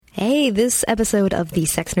Hey, this episode of the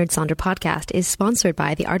Sex Nerd Sandra podcast is sponsored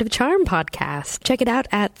by the Art of Charm podcast. Check it out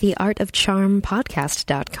at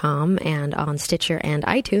theartofcharmpodcast.com and on Stitcher and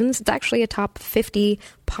iTunes. It's actually a top 50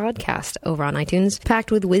 podcast over on iTunes,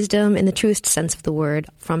 packed with wisdom in the truest sense of the word,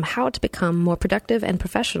 from how to become more productive and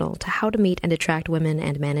professional to how to meet and attract women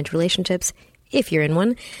and manage relationships if you're in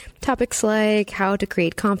one. Topics like how to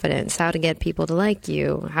create confidence, how to get people to like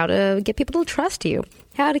you, how to get people to trust you,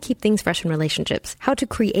 how to keep things fresh in relationships, how to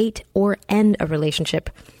create or end a relationship,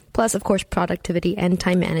 plus, of course, productivity and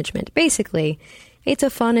time management. Basically, it's a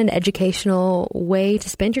fun and educational way to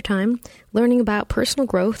spend your time learning about personal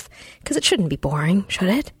growth, because it shouldn't be boring, should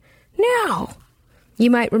it? No! You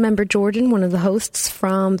might remember Jordan, one of the hosts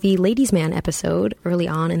from the Ladies' Man episode early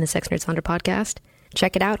on in the Sex Nerd Sandra podcast.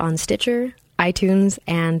 Check it out on Stitcher, iTunes,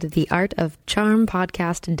 and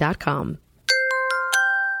theartofcharmpodcast.com.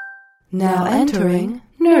 Now entering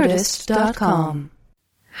Nerdist.com.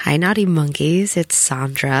 Hi, naughty monkeys. It's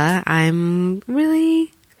Sandra. I missed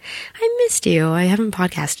you. I haven't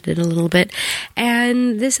podcasted in a little bit.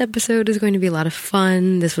 And this episode is going to be a lot of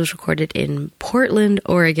fun. This was recorded in Portland,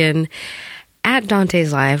 Oregon, at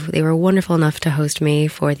Dante's Live. They were wonderful enough to host me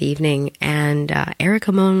for the evening, and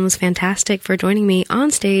Erika Moen was fantastic for joining me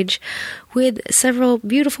on stage with several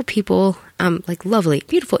beautiful people, lovely,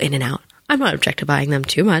 beautiful in and out. I'm not objectifying them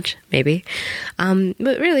too much, maybe. But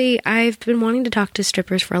really, I've been wanting to talk to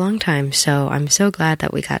strippers for a long time, so I'm so glad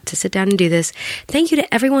that we got to sit down and do this. Thank you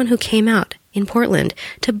to everyone who came out in Portland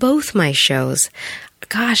to both my shows.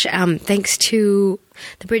 Gosh, thanks to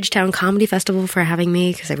the Bridgetown Comedy Festival for having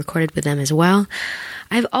me, because I recorded with them as well.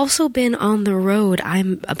 I've also been on the road.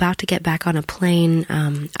 I'm about to get back on a plane.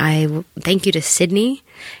 I thank you to Sydney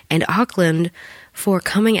and Auckland for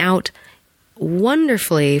coming out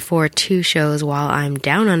wonderfully for 2 shows while I'm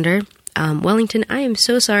down under. Wellington, I am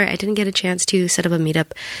so sorry I didn't get a chance to set up a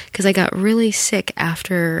meetup because I got really sick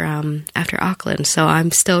after Auckland, so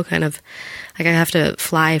I'm still kind of I have to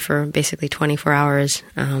fly for basically 24 hours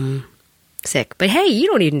sick. But hey, you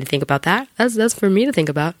don't even need to think about that. That's for me to think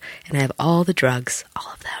about, and I have all the drugs,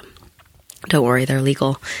 all of them. Don't worry, they're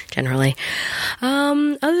legal, generally.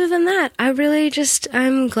 Other than that,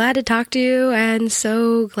 I'm glad to talk to you, and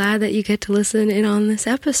so glad that you get to listen in on this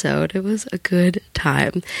episode. It was a good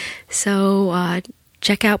time. So,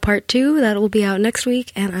 check out part 2. That will be out next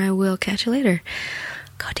week, and I will catch you later.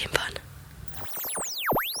 Goddamn fun.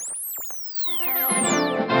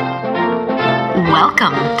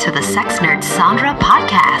 Welcome to the Sex Nerd Sandra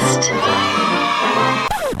podcast.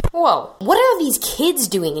 Whoa, what are these kids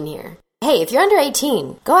doing in here? Hey, if you're under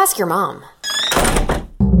 18, go ask your mom.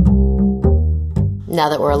 Now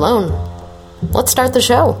that we're alone, let's start the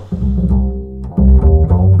show.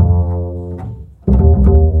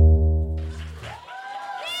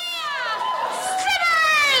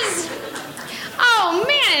 Strippers! Oh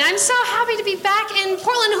man, I'm so happy to be back in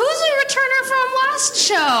Portland. Who's the returner from last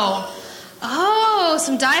show? Oh,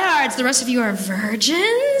 some diehards. The rest of you are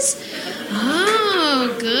virgins?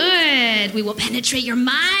 Oh, good. We will penetrate your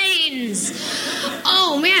minds.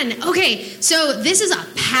 Oh, man. Okay, so this is a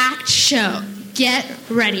packed show. Get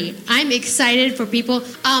ready. I'm excited for people.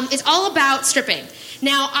 It's all about stripping.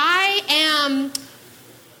 Now, I am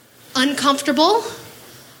uncomfortable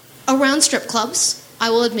around strip clubs. I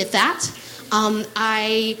will admit that.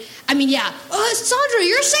 Yeah. Sandra,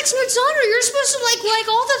 you're Sex Nerd Sandra. You're supposed to like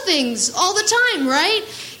all the things all the time, right?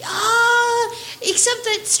 Except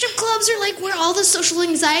that strip clubs are like where all the social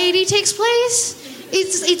anxiety takes place.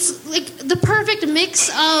 It's like the perfect mix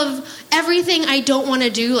of everything I don't want to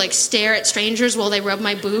do, like stare at strangers while they rub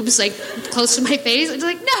my boobs like close to my face. It's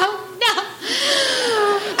like no.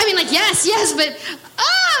 Yes, but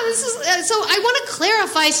this is so. I want to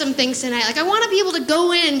clarify some things tonight. Like I want to be able to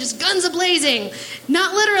go in just guns a-blazing,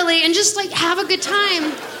 not literally, and just like have a good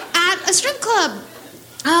time at a strip club.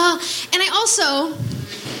 And I also,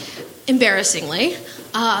 embarrassingly,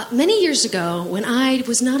 many years ago, when I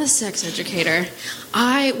was not a sex educator,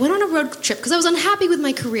 I went on a road trip because I was unhappy with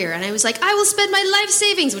my career, and I was like, I will spend my life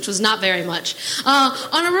savings, which was not very much,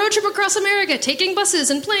 on a road trip across America, taking buses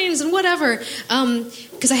and planes and whatever,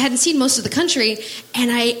 because I hadn't seen most of the country, and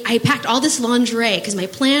I packed all this lingerie, because my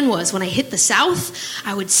plan was, when I hit the South,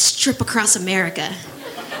 I would strip across America.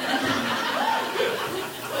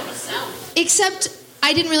 Except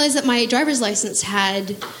I didn't realize that my driver's license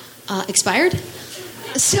had expired,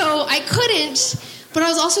 so I couldn't. But I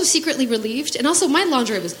was also secretly relieved, and also my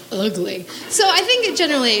lingerie was ugly. So I think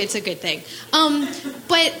generally it's a good thing.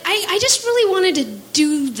 But I just really wanted to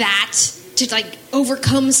do that to like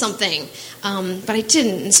overcome something, but I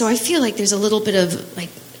didn't. And so I feel like there's a little bit of like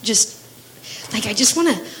I just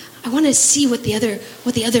want to. to see what the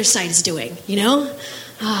other side is doing, you know?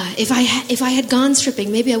 If I had gone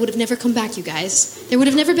stripping, maybe I would have never come back, you guys. There would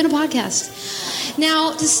have never been a podcast.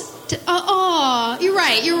 Now, you're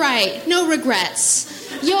right. No regrets.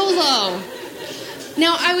 YOLO.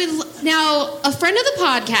 Now, a friend of the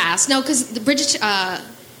podcast, because the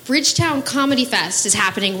Bridgetown Comedy Fest is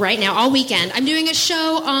happening right now, all weekend. I'm doing a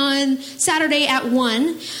show on Saturday at 1.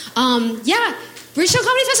 Bridgetown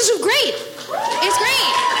Comedy Fest is great. It's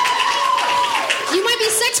great. You might be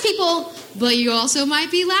sex people, but you also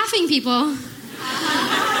might be laughing people.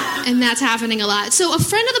 And that's happening a lot. So a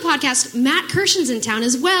friend of the podcast, Matt Kirshen's in town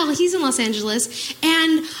as well. He's in Los Angeles.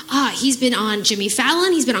 And he's been on Jimmy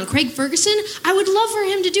Fallon. He's been on Craig Ferguson. I would love for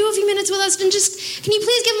him to do a few minutes with us. And just, can you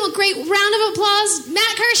please give him a great round of applause?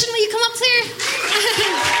 Matt Kirshen, will you come up here?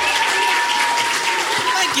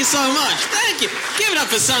 Thank you so much. Thank you. Give it up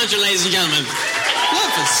for Sandra, ladies and gentlemen.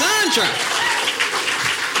 Love for Sandra.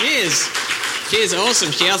 She is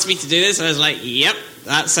awesome. She asked me to do this. I was like, yep,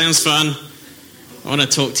 that sounds fun. I want to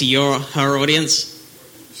talk to her audience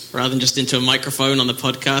rather than just into a microphone on the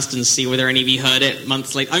podcast and see whether any of you heard it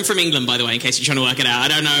months later. I'm from England, by the way, in case you're trying to work it out. I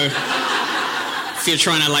don't know if you're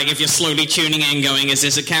trying to, if you're slowly tuning in going, is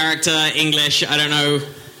this a character, English? I don't know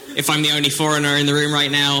if I'm the only foreigner in the room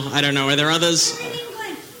right now. I don't know. Are there others?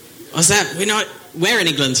 What's that? Where in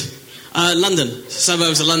England? London.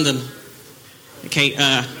 Suburbs of London. Okay,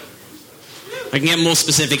 I can get more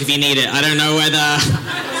specific if you need it. I don't know whether...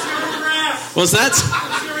 What's that?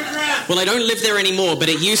 Well, I don't live there anymore, but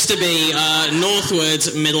it used to be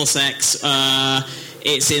northwards Middlesex.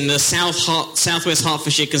 It's in the southwest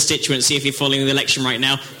Hertfordshire constituency, if you're following the election right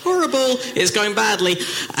now. Horrible. It's going badly.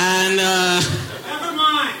 And... Never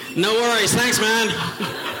mind. No worries. Thanks, man.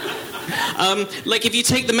 If you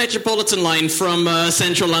take the Metropolitan line from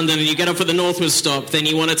central London and you get off at the northward stop, then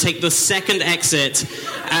you want to take the second exit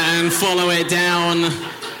and follow it down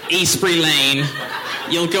Eastbury Lane.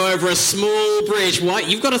 You'll go over a small bridge. What?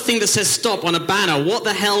 You've got a thing that says stop on a banner. What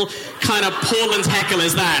the hell kind of Portland heckle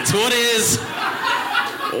is that?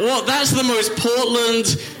 That's the most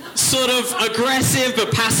Portland sort of aggressive,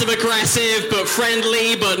 but passive-aggressive, but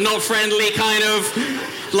friendly, but not friendly kind of...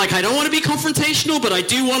 I don't want to be confrontational, but I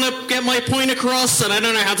do want to get my point across, and I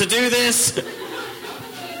don't know how to do this.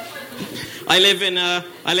 I live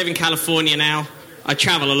in California now. I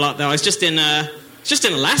travel a lot, though. I was just in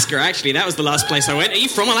Alaska, actually. That was the last place I went. Are you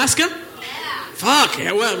from Alaska? Yeah. Fuck.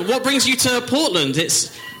 Yeah, well, what brings you to Portland?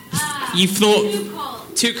 You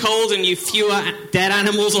thought too cold and you fewer dead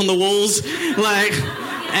animals on the walls,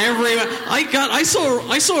 everywhere. I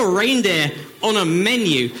saw a reindeer on a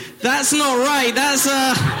menu. That's not right. That's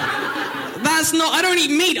not. I don't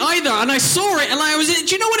eat meat either. And I saw it, and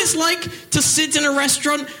do you know what it's like to sit in a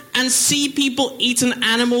restaurant and see people eat an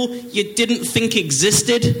animal you didn't think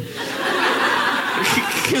existed?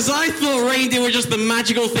 Because I thought reindeer were just the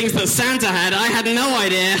magical things that Santa had. I had no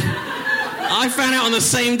idea. I found out on the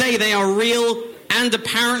same day they are real and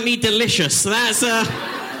apparently delicious.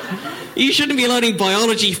 You shouldn't be learning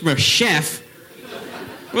biology from a chef.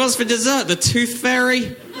 What's for dessert? The Tooth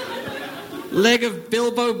Fairy? Leg of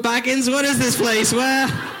Bilbo Baggins? What is this place? What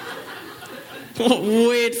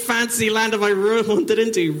weird fantasy land have I wandered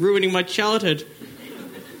into, ruining my childhood?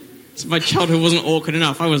 So my childhood wasn't awkward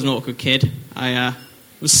enough. I was an awkward kid. I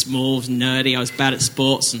was small, was nerdy, I was bad at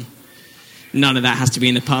sports, and none of that has to be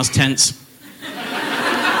in the past tense.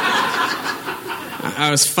 I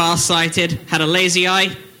was far-sighted, had a lazy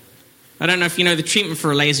eye. I don't know if you know the treatment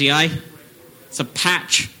for a lazy eye. It's a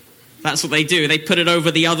patch. That's what they do. They put it over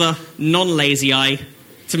the other non-lazy eye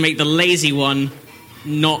to make the lazy one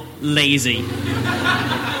not lazy.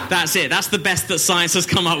 That's it. That's the best that science has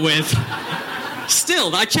come up with.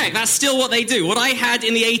 Still, I checked, that's still what they do. What I had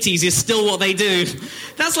in the 80s is still what they do.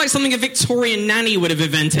 That's like something a Victorian nanny would have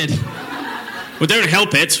invented. Well, don't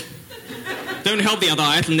help it. Don't help the other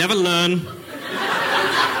eye, it'll never learn.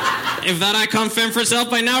 If that eye can't fend for itself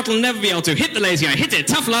by now, it'll never be able to. Hit the lazy eye, hit it,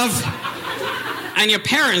 tough love. And your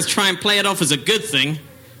parents try and play it off as a good thing.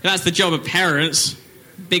 That's the job of parents.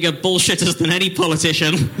 Bigger bullshitters than any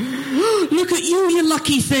politician. Look at you, you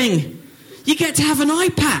lucky thing. You get to have an eye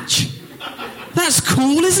patch. That's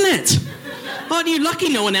cool, isn't it? Aren't you lucky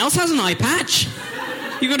no one else has an eye patch?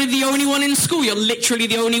 You're going to be the only one in school. You're literally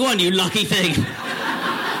the only one, you lucky thing.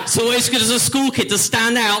 It's always good as a school kid to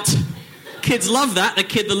stand out. Kids love that, a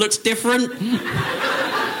kid that looks different.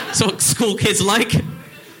 That's what school kids like.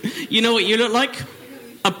 You know what you look like?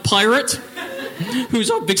 A pirate. Who's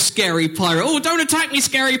a big scary pirate? Oh, don't attack me,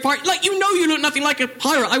 scary pirate. You look nothing like a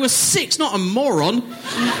pirate. I was 6, not a moron.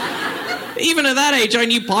 Even at that age, I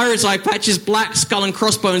knew pirates' eye patches, black, skull and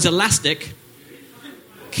crossbones, elastic.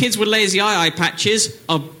 kids with lazy eye patches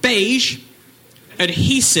are beige,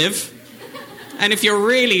 adhesive, and if you're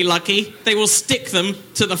really lucky, they will stick them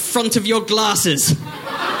to the front of your glasses.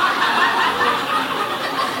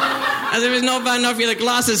 As if it's not bad enough you're the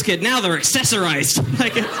glasses kid, now they're accessorized.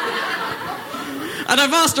 And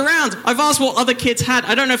I've asked around. I've asked what other kids had.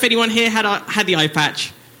 I don't know if anyone here had the eye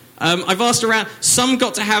patch. I've asked around. Some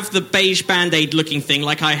got to have the beige Band-Aid looking thing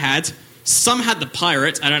like I had. Some had the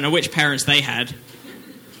pirate. I don't know which parents they had.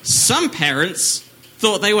 Some parents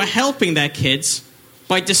thought they were helping their kids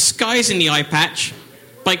by disguising the eye patch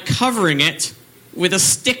by covering it with a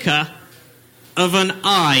sticker of an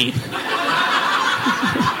eye.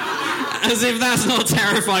 As if that's not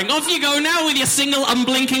terrifying. Off you go now with your single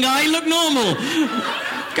unblinking eye. Look normal.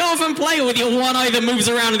 Go off and play with your one eye that moves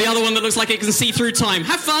around and the other one that looks like it can see through time.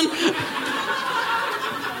 Have fun.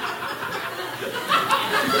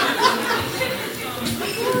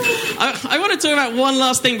 I want to talk about one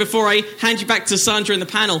last thing before I hand you back to Sandra and the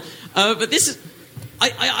panel. But this is...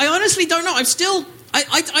 I honestly don't know. I still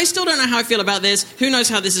don't know how I feel about this. Who knows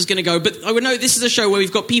how this is going to go? But I would know this is a show where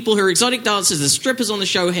we've got people who are exotic dancers, there's strippers on the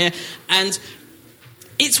show here, and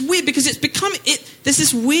it's weird because it's become... There's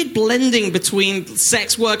this weird blending between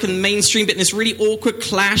sex work and the mainstream bit, and this really awkward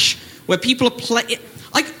clash where people are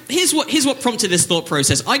here's what prompted this thought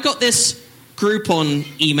process. I got this Groupon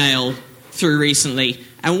email through recently,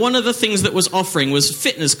 and one of the things that was offering was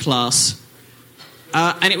fitness class,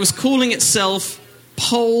 and it was calling itself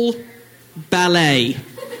Pole Ballet. And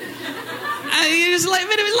it was like,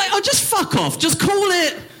 oh, just fuck off. Just call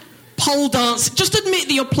it pole dance. Just admit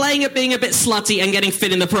that you're playing at being a bit slutty and getting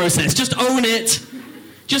fit in the process. Just own it.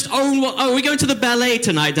 Just own what... Oh, we're going to the ballet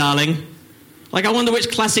tonight, darling. Like, I wonder which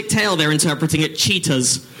classic tale they're interpreting at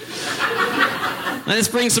Cheetahs. Let's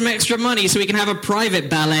bring some extra money so we can have a private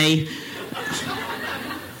ballet.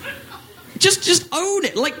 Just own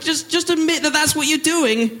it. Like, just admit that that's what you're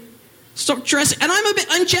doing. Stop dressing. And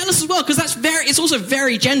I'm jealous as well, because it's also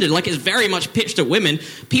very gendered. Like, it's very much pitched at women.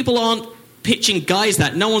 People aren't pitching guys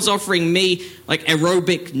that. No one's offering me, like,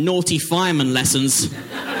 aerobic naughty fireman lessons.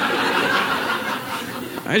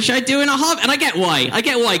 Should I do in a half? And I get why,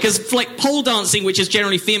 because, like, pole dancing, which is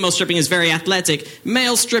generally female stripping, is very athletic.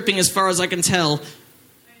 Male stripping, as far as I can tell,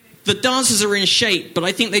 the dancers are in shape, but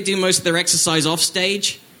I think they do most of their exercise off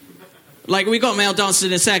stage. Like, we got male dancers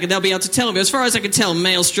in a second, they'll be able to tell me. As far as I can tell,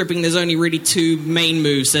 male stripping, there's only really two main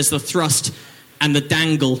moves. There's the thrust and the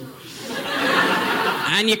dangle.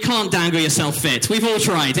 And you can't dangle yourself fit. We've all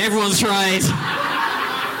tried. Everyone's tried.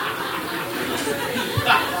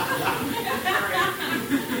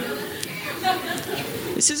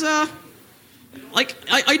 This is, like,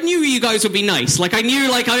 I knew you guys would be nice. Like, I knew,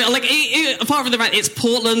 like, apart from the fact it's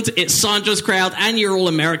Portland, it's Sandra's crowd, and you're all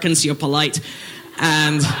Americans, so you're polite.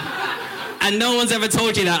 And no one's ever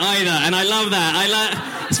told you that either, and I love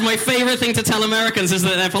that. It's my favourite thing to tell Americans is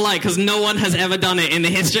that they're polite, because no one has ever done it in the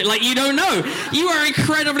history. Like, you don't know. You are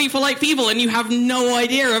incredibly polite people, and you have no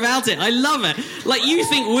idea about it. I love it. Like, you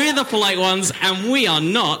think we're the polite ones, and we are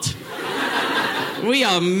not. We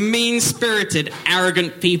are mean-spirited,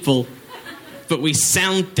 arrogant people, but we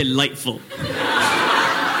sound delightful.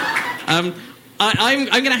 I'm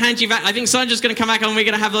going to hand you back. I think Sandra's going to come back on and we're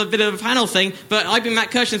going to have a bit of a panel thing. But I've been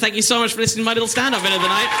Matt Kirshen. Thank you so much for listening to my little stand-up bit of the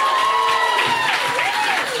night.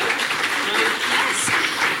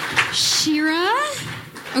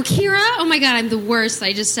 Kira? Oh my God, I'm the worst.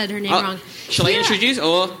 I just said her name wrong. Shall I introduce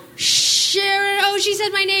or... Sharon. Oh, she said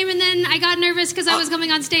my name and then I got nervous because I was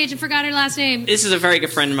coming on stage and forgot her last name. This is a very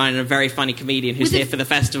good friend of mine and a very funny comedian who's here for the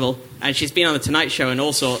festival. And she's been on The Tonight Show and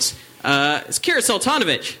all sorts. It's Kira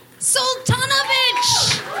Soltanovich.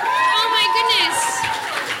 Soltanovich! Oh my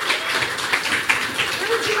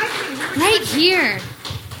goodness. Right here.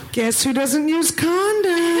 Guess who doesn't use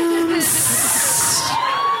condoms?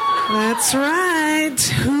 That's right.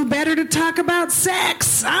 Who better to talk about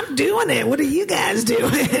sex? I'm doing it. What are you guys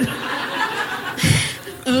doing?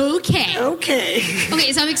 Okay,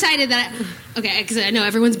 so I'm excited that... because I know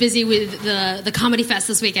everyone's busy with the Comedy Fest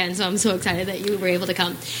this weekend, so I'm so excited that you were able to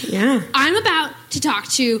come. Yeah. I'm about to talk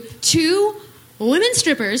to two women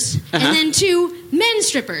strippers and then two men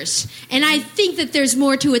strippers. And I think that there's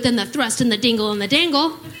more to it than the thrust and the dingle and the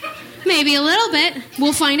dangle. Maybe a little bit.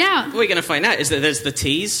 We'll find out. What we're going to find out is that there's the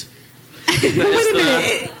tease. Wait a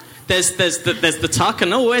minute. There's the tuck,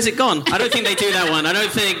 and where's it gone? I don't think they do that one. I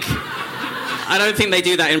don't think they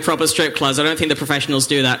do that in proper strip clubs. I don't think the professionals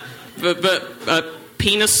do that. But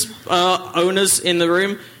penis owners in the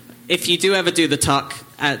room, if you do ever do the tuck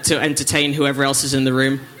to entertain whoever else is in the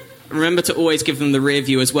room, remember to always give them the rear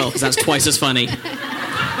view as well, because that's twice as funny.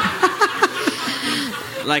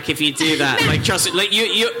 Like, if you do that, like, trust it, like,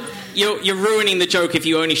 you're ruining the joke if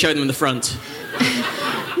you only show them in the front.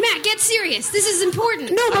 Matt, get serious. This is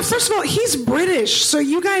important. No, but first of all, he's British, so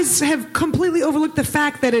you guys have completely overlooked the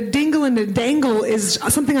fact that a dingle and a dangle is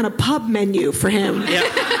something on a pub menu for him. Yeah.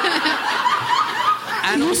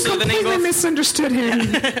 And You also the name completely of... misunderstood him.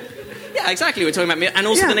 Yeah, exactly. We're talking about... And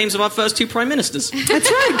also the names of our first 2 prime ministers. That's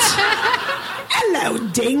right. Hello,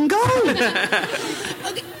 dingle.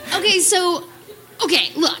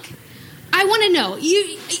 Okay, look. I want to know.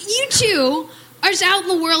 You two are just out in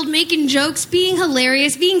the world making jokes, being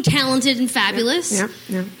hilarious, being talented and fabulous.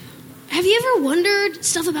 Yeah. Have you ever wondered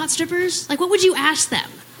stuff about strippers? Like, what would you ask them?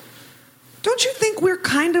 Don't you think we're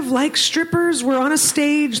kind of like strippers? We're on a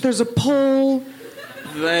stage, there's a pole,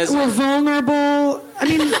 we're vulnerable. I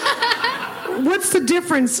mean, what's the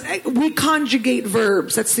difference? We conjugate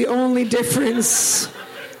verbs. That's the only difference.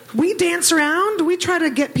 We dance around. We try to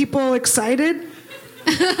get people excited.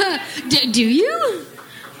 Do you?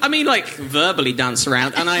 I mean, like, verbally dance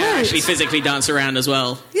around, and I actually physically dance around as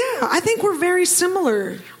well. Yeah, I think we're very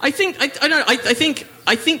similar. I think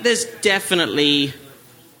there's definitely...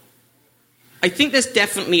 I think there's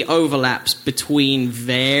definitely overlaps between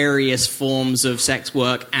various forms of sex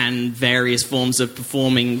work and various forms of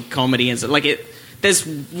performing comedy and stuff. Like, there's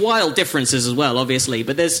wild differences as well, obviously,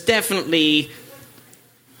 but there's definitely...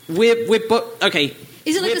 We're both... Okay.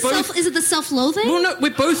 Is it the self-loathing? Well, no,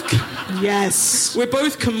 we're both... Yes. We're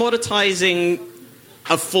both commoditizing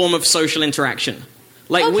a form of social interaction.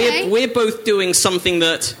 Like, okay. we're both doing something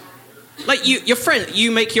that... Like,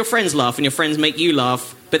 you make your friends laugh, and your friends make you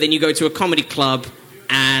laugh, but then you go to a comedy club,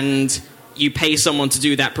 and you pay someone to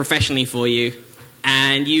do that professionally for you,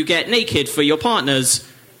 and you get naked for your partners,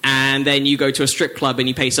 and then you go to a strip club, and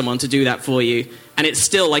you pay someone to do that for you. And it's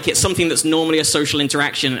still, like, it's something that's normally a social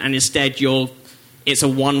interaction, and instead it's a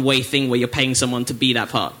one-way thing where you're paying someone to be that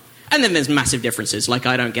part. And then there's massive differences, like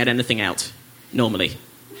I don't get anything out, normally.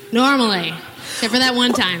 Except for that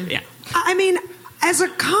one time. Yeah. I mean, as a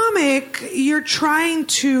comic, you're trying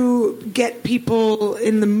to get people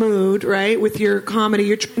in the mood, right? With your comedy,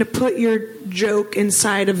 you're trying to put your joke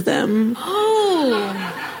inside of them. Oh.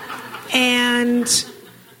 And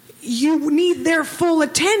you need their full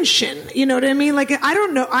attention. You know what I mean? Like, I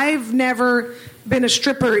don't know. I've never been a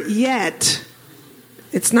stripper yet.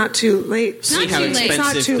 It's not too late. See how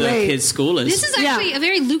expensive the kids' school is. This is actually a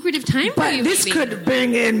very lucrative time for you. But this could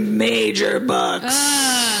bring in major bucks.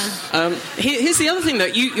 Here's the other thing, though.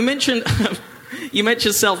 You mentioned you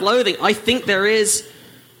mentioned self-loathing. I think there is.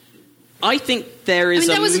 I mean,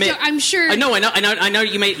 that was a joke. I'm sure. I know.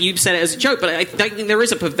 You said it as a joke, but I think there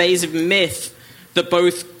is a pervasive myth that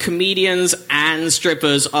both comedians and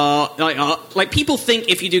strippers are like people think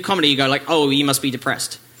if you do comedy, you go like, oh, you must be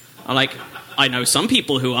depressed. I know some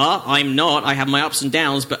people who are. I'm not. I have my ups and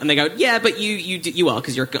downs, and they go, yeah, but you are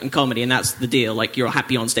because you're in comedy, and that's the deal. Like, you're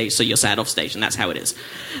happy on stage, so you're sad off stage, and that's how it is.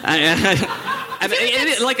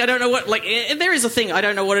 I don't know what. Like, there is a thing. I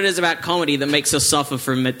don't know what it is about comedy that makes us suffer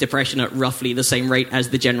from depression at roughly the same rate as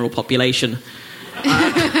the general population.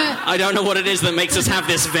 I don't know what it is that makes us have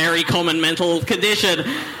this very common mental condition.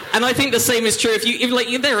 And I think the same is true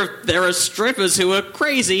there are strippers who are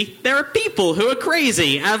crazy. There are people who are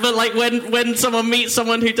crazy. But like when someone meets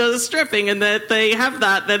someone who does stripping and they have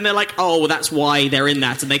that, then they're like, oh, well, that's why they're in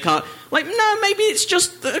that, and they can't. Like, no, maybe it's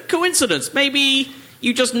just a coincidence. Maybe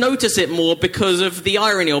you just notice it more because of the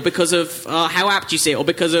irony, or because of how apt you see it, or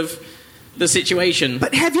because of the situation.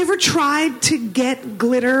 But have you ever tried to get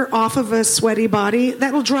glitter off of a sweaty body?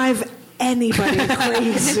 That'll drive anybody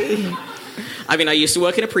crazy. I mean, I used to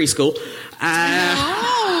work in a preschool. Now,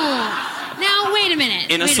 wait a minute.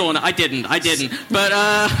 In a sauna. I didn't. But,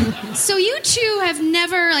 So you two have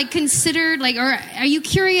never, considered, or are you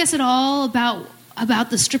curious at all about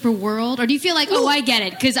the stripper world? Or do you feel like, oh, I get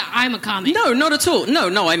it, because I'm a comic? No, not at all.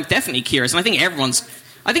 No, I'm definitely curious. And I think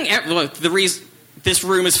the reason this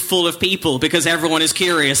room is full of people because everyone is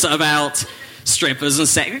curious about strippers and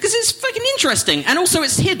sex, because it's fucking interesting. And also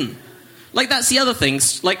it's hidden. Like, that's the other thing.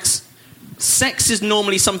 Like, sex is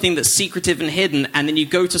normally something that's secretive and hidden, and then you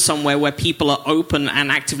go to somewhere where people are open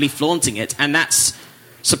and actively flaunting it, and that's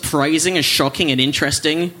surprising and shocking and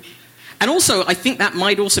interesting. And also, I think that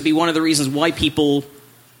might also be one of the reasons why people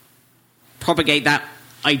propagate that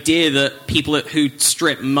idea that people who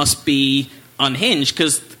strip must be unhinged,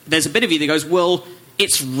 because there's a bit of you that goes, well,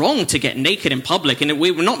 it's wrong to get naked in public, and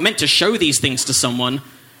we were not meant to show these things to someone,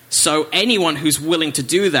 so anyone who's willing to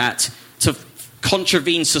do that, to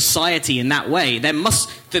contravene society in that way,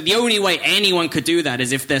 the only way anyone could do that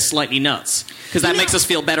is if they're slightly nuts, because that makes us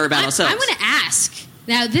feel better about ourselves. I'm going to ask.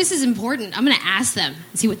 Now, this is important. I'm going to ask them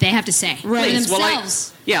and see what they have to say for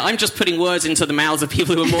themselves. Well, I'm just putting words into the mouths of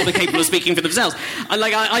people who are more than capable of speaking for themselves.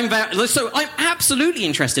 I'm absolutely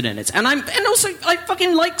interested in it, and also I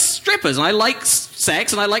fucking like strippers, and I like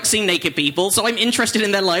sex, and I like seeing naked people. So I'm interested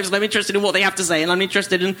in their lives, and I'm interested in what they have to say, and I'm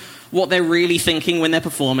interested in what they're really thinking when they're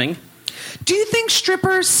performing. Do you think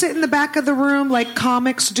strippers sit in the back of the room like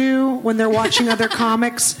comics do when they're watching other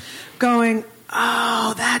comics, going,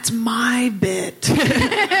 "Oh, that's my bit.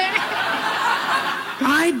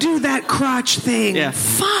 I do that crotch thing. Yeah.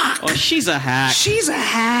 Fuck. Oh, she's a hack. She's a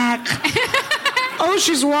hack. Oh,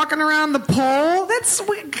 she's walking around the pole.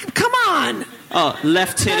 Come on." Oh,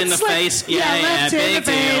 left tit in the face. Yeah, left tit in the big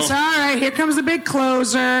face. deal. All right, here comes the big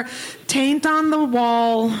closer. Taint on the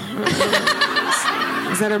wall.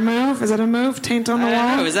 Is that a move? Is that a move? Taint on the wall? I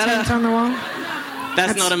don't know. Is that Taint on the wall?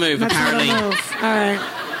 That's not a move, apparently. Not a move. All right.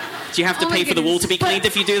 Do you have to pay for the wall to be cleaned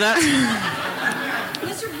if you do that?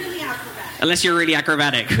 Unless you're really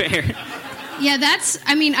acrobatic. Yeah,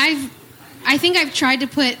 I think I've tried to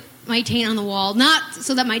put my taint on the wall, not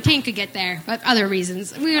so that my taint could get there, but other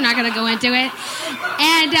reasons. We're not going to go into it.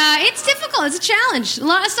 And it's difficult. It's a challenge. A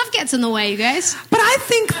lot of stuff gets in the way, you guys. But I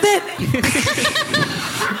think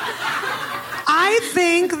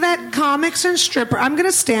that comics and strippers, I'm going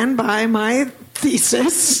to stand by my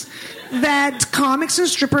thesis that comics and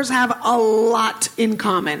strippers have a lot in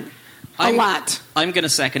common. A lot. I'm going to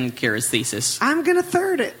second Kira's thesis. I'm going to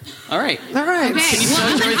third it. All right. Okay. Well,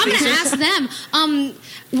 I'm going to ask them.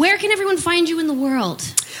 Where can everyone find you in the world?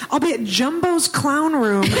 I'll be at Jumbo's Clown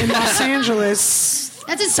Room in Los Angeles.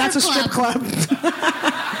 That's a strip club.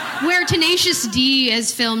 Where Tenacious D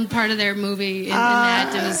has filmed part of their movie.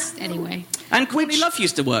 Anyway. And Courtney Love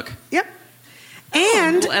used to work. Yep.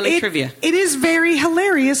 And LA trivia. It is very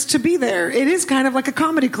hilarious to be there. It is kind of like a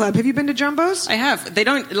comedy club. Have you been to Jumbo's? I have. They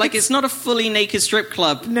don't it's not a fully naked strip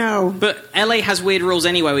club. No. But LA has weird rules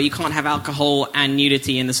anyway, where you can't have alcohol and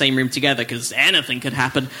nudity in the same room together because anything could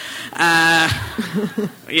happen.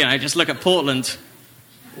 Just look at Portland.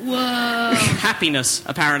 Whoa. Happiness,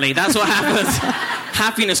 apparently. That's what happens.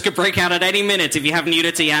 Happiness could break out at any minute if you have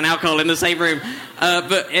nudity and alcohol in the same room.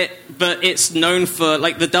 But it's known for,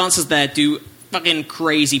 the dancers there do fucking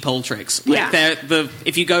crazy pole tricks.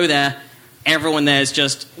 If you go there, everyone there's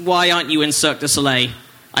just, why aren't you in Cirque du Soleil?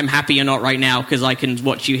 I'm happy you're not right now because I can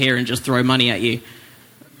watch you here and just throw money at you.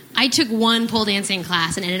 I took one pole dancing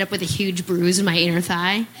class and ended up with a huge bruise in my inner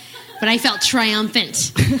thigh, but I felt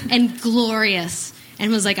triumphant and glorious and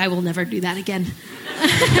was like, I will never do that again.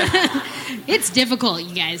 It's difficult,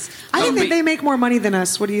 you guys. I think they make more money than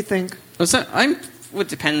us. What do you think? What's that? It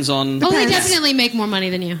depends on... Oh, they definitely make more money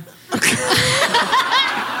than you. But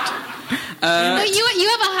you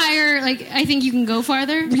have a higher, I think you can go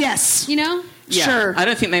farther. Yes. You know? Yeah. Sure. I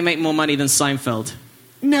don't think they make more money than Seinfeld.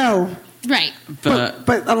 No. Right. But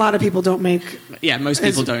a lot of people don't make... Yeah, most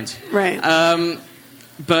people don't. Right.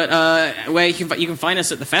 Where you can find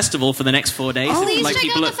us at the festival for the next 4 days. Please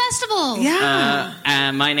check out the festival.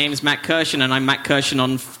 Yeah. My name's Matt Kirshen, and I'm Matt Kirshen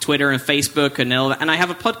on Twitter and Facebook, and I have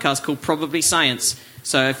a podcast called Probably Science.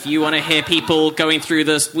 So if you want to hear people going through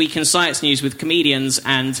the week in science news with comedians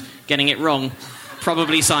and getting it wrong,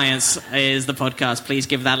 Probably Science is the podcast. Please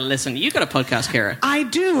give that a listen. You got a podcast, Kira? I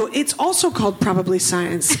do. It's also called Probably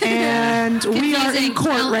Science, and we are in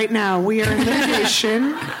court right now. We are in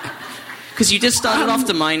litigation. Because you just started off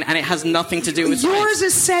to mine, and it has nothing to do with yours science.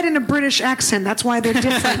 is said in a British accent. That's why they're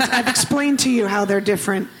different. I've explained to you how they're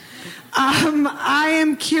different. I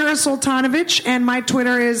am Kira Soltanovich, and my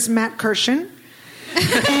Twitter is Matt Kirshen.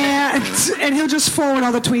 and he'll just forward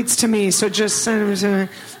all the tweets to me. So just send them to me.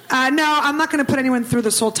 No, I'm not going to put anyone through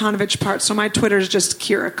the Soltanovich part. So my Twitter is just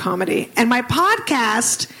Kira Comedy, and my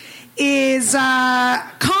podcast is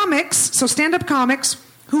comics. So stand-up comics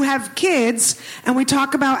who have kids, and we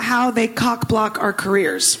talk about how they cock-block our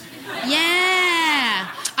careers. Yeah.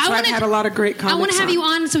 I've had a lot of great comics. I want to have you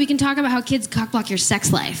on so we can talk about how kids cock-block your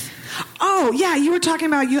sex life. Oh, yeah, you were talking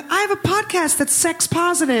about I have a podcast that's sex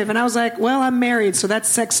positive, and I was like, well, I'm married, so that's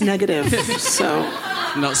sex negative. So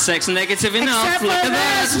not sex negative enough. Except look at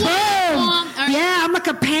this. Boom. Yeah, I'm like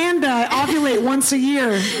a panda. I ovulate once a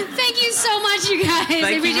year. Thank you so much, you guys.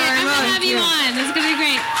 Thank you very I'm much. going to have you on. This is going to be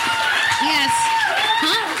great. Yes.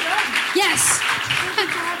 Huh? Yes.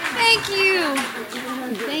 Thank you.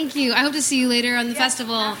 Thank you. I hope to see you later on the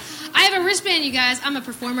festival. I have a wristband, you guys. I'm a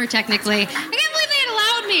performer, technically. I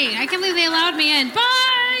can't believe they allowed me in.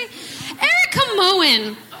 Bye. Erika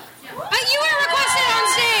Moen. You were requested on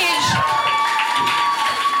stage.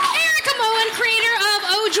 Erika Moen, creator of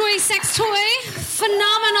OJST sex toy.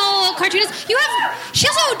 Phenomenal cartoonist. You have. She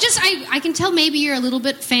also just. I can tell maybe you're a little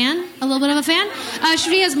bit of a fan.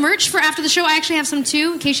 She has merch for after the show. I actually have some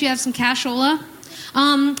too, in case you have some cashola.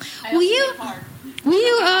 Will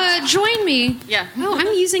you join me? Yeah. Oh,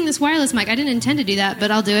 I'm using this wireless mic. I didn't intend to do that,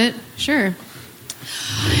 but I'll do it. Sure.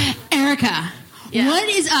 Erika, what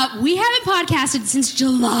is up? We haven't podcasted since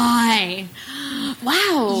July.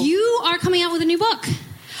 Wow. You are coming out with a new book.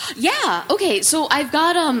 Yeah. Okay. So I've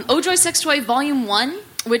got OJST Sex Toy Volume 1,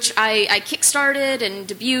 which I kickstarted and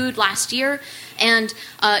debuted last year. And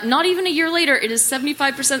not even a year later, it is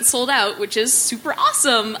 75% sold out, which is super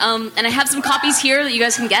awesome. And I have some copies here that you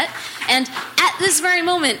guys can get. And at this very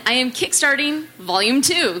moment, I am kickstarting Volume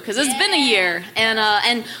 2, because it's been a year.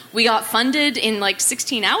 And we got funded in like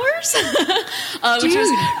 16 hours, which was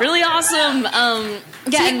really awesome.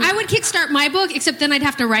 I would kickstart my book, except then I'd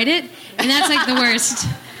have to write it. And that's like the worst.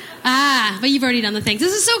 But you've already done the things.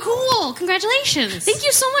 This is so cool. Congratulations. Thank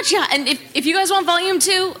you so much. Yeah, and if you guys want Volume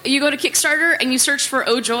 2, you go to Kickstarter and you search for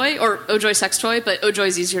OJoy, or OJoy Sex Toy, but OJoy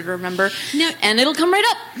is easier to remember. Now, and it'll come right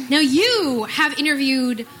up. Now, you have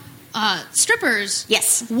interviewed strippers.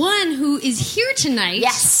 Yes. One who is here tonight.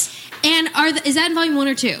 Yes. And is that in Volume 1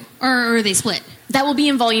 or 2? Or are they split? That will be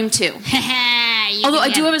in Volume 2. Although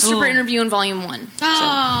I do have a stripper interview in Volume 1.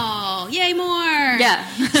 Oh, so. Yay, more. Yeah.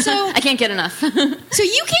 So I can't get enough. So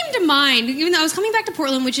you came to mind, even though I was coming back to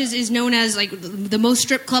Portland, which is known as like the most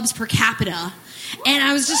strip clubs per capita. And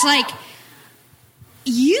I was just like,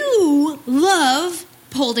 you love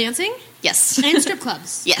pole dancing? Yes. And strip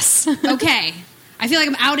clubs? Yes. Okay. I feel like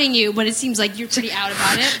I'm outing you, but it seems like you're pretty out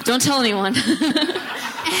about it. Don't tell anyone.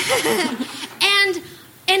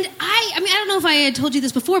 And I don't know if I had told you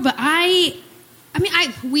this before, but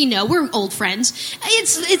we know we're old friends.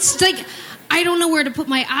 It's like I don't know where to put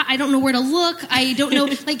my I don't know where to look. I don't know.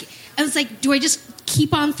 Like I was like, do I just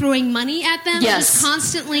keep on throwing money at them? Yes. Just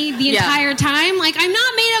constantly the entire time. Like I'm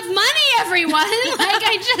not made of money, everyone. Like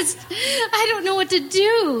I don't know what to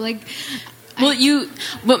do. Like. Well,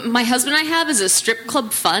 what my husband and I have is a strip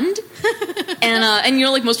club fund, and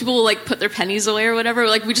like most people will like put their pennies away or whatever.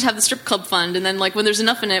 Like we just have the strip club fund, and then like when there's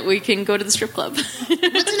enough in it, we can go to the strip club.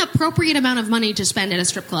 What's an appropriate amount of money to spend at a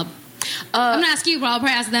strip club? I'm gonna ask you, but I'll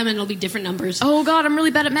probably ask them, and it'll be different numbers. Oh God, I'm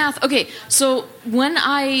really bad at math. Okay, so when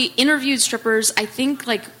I interviewed strippers, I think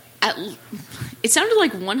like it sounded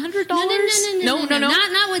like $100. No.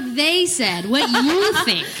 Not what they said. What you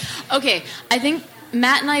think? Okay, I think.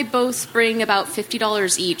 Matt and I both bring about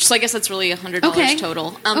 $50 each, so I guess that's really $100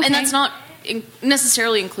 total. And that's not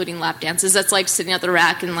necessarily including lap dances. That's like sitting at the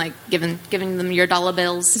rack and like giving them your dollar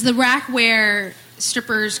bills. Is the rack where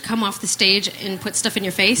strippers come off the stage and put stuff in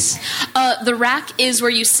your face? The rack is where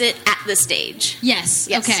you sit at the stage. Yes.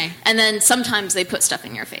 Okay. And then sometimes they put stuff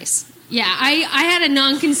in your face. Yeah, I had a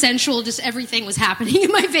non-consensual, just everything was happening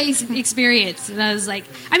in my face experience. And I was like,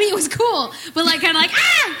 it was cool, but like kind of like,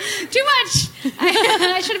 too much.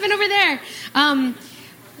 I should have been over there.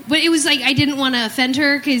 But it was like, I didn't want to offend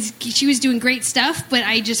her because she was doing great stuff, but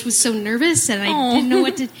I just was so nervous and I didn't know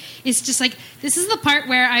what to, it's just like, this is the part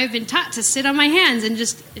where I've been taught to sit on my hands and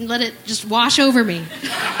let it just wash over me.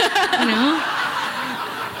 You know?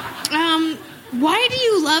 Why do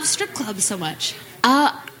you love strip clubs so much?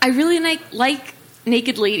 I really like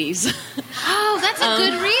naked ladies. Oh, that's a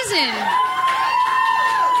good reason.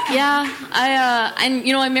 Yeah,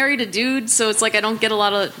 I married a dude, so it's like I don't get a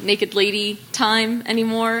lot of naked lady time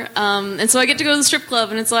anymore. And so I get to go to the strip club,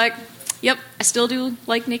 and it's like, yep, I still do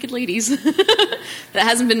like naked ladies. That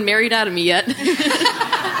hasn't been married out of me yet.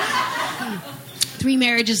 3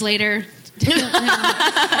 marriages later.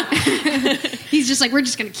 He's just like, we're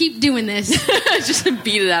just gonna keep doing this. Just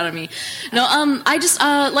beat it out of me. No, I just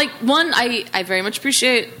I very much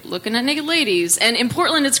appreciate looking at naked ladies, and in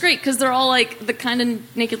Portland it's great because they're all like the kind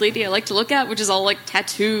of naked lady I like to look at, which is all like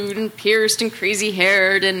tattooed and pierced and crazy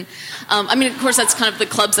haired, and of course that's kind of the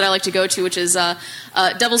clubs that I like to go to, which is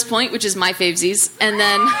Devil's Point, which is my favesies, and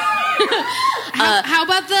then how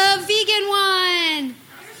about the vegan one?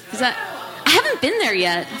 Is that? I haven't been there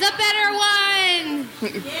yet. The better one.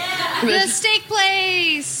 Yeah. The steak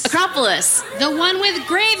place. Acropolis. The one with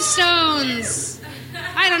gravestones.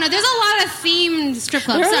 I don't know. There's a lot of themed strip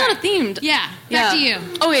clubs. There's a lot of themed. Yeah. Back to you.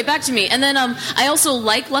 Okay, back to me. And then I also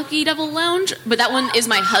like Lucky Devil Lounge, but that one is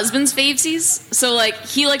my husband's favesies. So like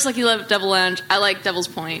he likes Lucky Devil Lounge. I like Devil's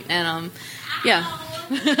Point, and yeah.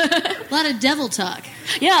 A lot of devil talk.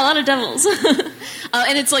 Yeah, a lot of devils.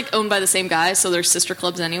 And it's like owned by the same guy, so they're sister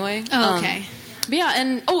clubs anyway. Oh, okay. But yeah,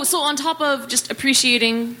 and so on top of just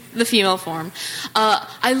appreciating the female form,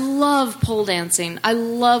 I love pole dancing. I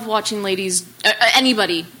love watching ladies,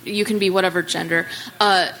 anybody, you can be whatever gender,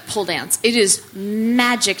 pole dance. It is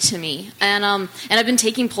magic to me. And I've been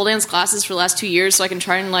taking pole dance classes for the last 2 years so I can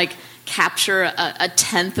try and like capture a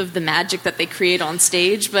tenth of the magic that they create on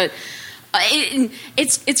stage. But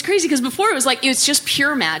it's crazy because before it was just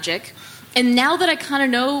pure magic. And now that I kind of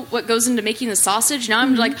know what goes into making the sausage, now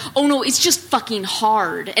I'm like, oh no, it's just fucking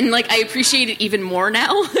hard. And like, I appreciate it even more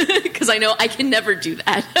now because I know I can never do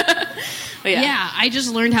that. But yeah, I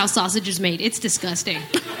just learned how sausage is made. It's disgusting.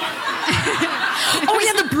 Oh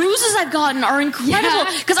yeah, the bruises I've gotten are incredible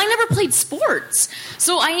because I never played sports,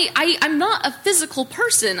 so I'm not a physical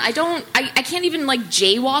person. I can't even like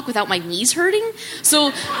jaywalk without my knees hurting.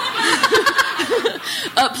 So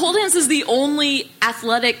pole dance is the only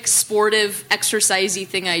athletic, sportive, exercisey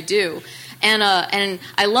thing I do, and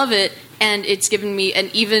I love it. And it's given me an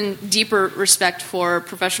even deeper respect for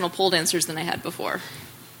professional pole dancers than I had before.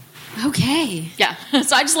 Okay. Yeah.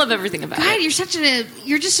 So I just love everything about it. God,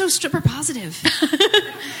 you're just so stripper positive.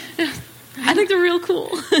 I think they're real cool.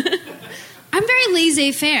 I'm very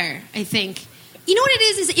laissez-faire, I think. You know what it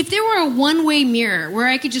is if there were a one-way mirror where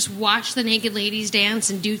I could just watch the naked ladies dance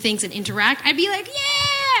and do things and interact, I'd be like,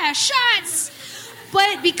 yeah, shots!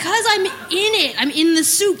 But because I'm in it, I'm in the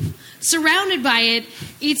soup, surrounded by it,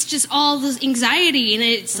 it's just all this anxiety, and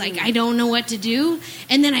it's like, I don't know what to do.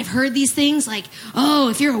 And then I've heard these things like, oh,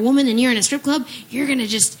 if you're a woman and you're in a strip club,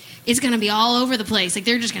 it's gonna be all over the place. Like,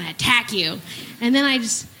 they're just gonna attack you. And then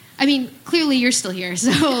clearly you're still here,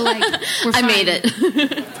 so like, we're fine. I made it.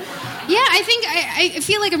 Yeah, I think I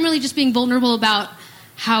feel like I'm really just being vulnerable about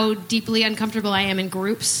how deeply uncomfortable I am in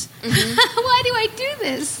groups. Mm-hmm. Why do I do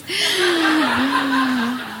this?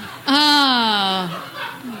 Oh.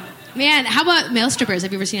 Man, how about male strippers?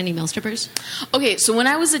 Have you ever seen any male strippers? Okay, so when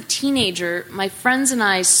I was a teenager, my friends and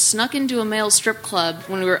I snuck into a male strip club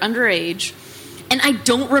when we were underage, and I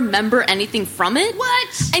don't remember anything from it.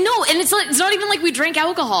 What? I know, and it's not even like we drank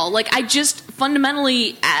alcohol. Like, I just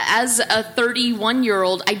fundamentally, as a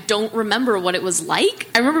 31-year-old, I don't remember what it was like.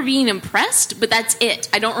 I remember being impressed, but that's it.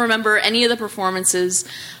 I don't remember any of the performances,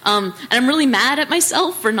 and I'm really mad at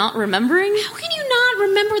myself for not remembering. How can you not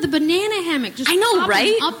remember the banana hammock? Just I know,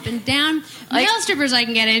 right? Up and down. Male strippers I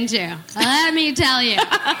can get into. Let me tell you.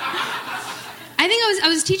 I think I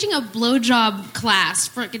was teaching a blowjob class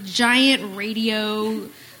for like a giant radio,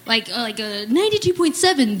 like a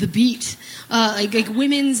 92.7 The Beat, like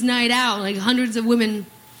women's night out, like hundreds of women.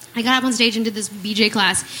 I got up on stage and did this BJ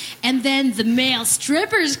class, and then the male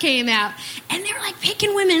strippers came out, and they were like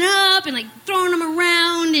picking women up and like throwing them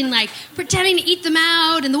around and like pretending to eat them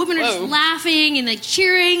out, and the women are just laughing and like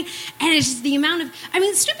cheering, and it's just the amount of. I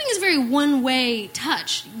mean, stripping is a very one-way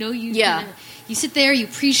touch. You know, you sit there, you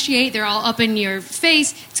appreciate, they're all up in your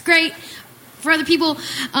face. It's great for other people.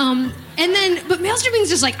 But male stripping is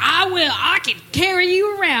just like, I can carry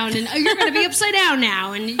you around, and you're going to be upside down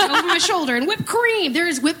now, and over my shoulder, and whipped cream. There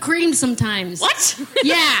is whipped cream sometimes. What?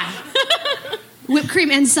 Yeah. Whipped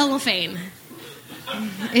cream and cellophane.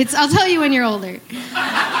 I'll tell you when you're older.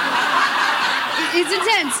 It's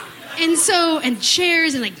intense. And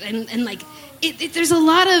chairs, there's a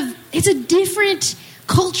lot of, it's a different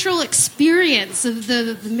cultural experience of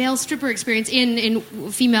the male stripper experience in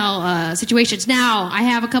female situations. Now, I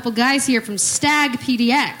have a couple guys here from Stag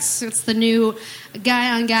PDX. It's the new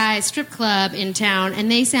guy-on-guy strip club in town,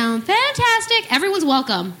 and they sound fantastic. Everyone's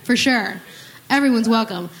welcome, for sure. Everyone's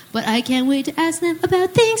welcome. But I can't wait to ask them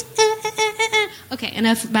about things. Okay,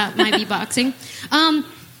 enough about my beatboxing.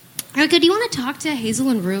 Erika, do you want to talk to Hazel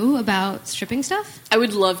and Rue about stripping stuff? I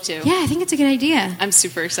would love to. Yeah, I think it's a good idea. I'm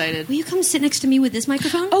super excited. Will you come sit next to me with this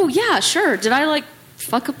microphone? Oh, yeah, sure. Did I,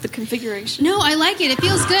 fuck up the configuration? No, I like it. It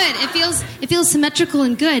feels good. It feels symmetrical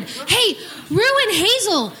and good. Hey, Rue and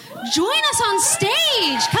Hazel, join us on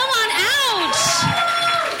stage. Come on out.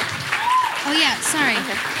 Oh, yeah, sorry.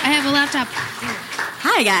 Okay. I have a laptop.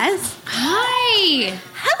 Hi, guys. Hi.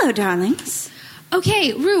 Hello, darlings.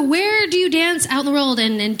 Okay, Rue, where do you dance out in the world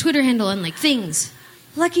and Twitter handle and, things?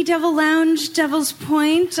 Lucky Devil Lounge, Devil's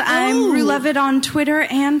Point. Oh. I'm Rue Levitt on Twitter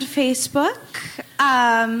and Facebook.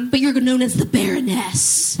 But you're known as the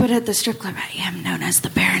Baroness. But at the strip club, I am known as the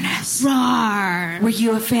Baroness. Rawr. Were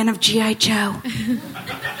you a fan of G.I. Joe?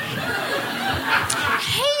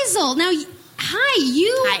 Hazel, now,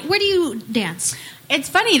 hi. Where do you dance? It's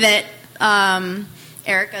funny that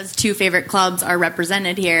Erika's two favorite clubs are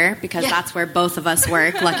represented here because that's where both of us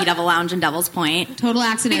work, Lucky Devil Lounge and Devil's Point. Total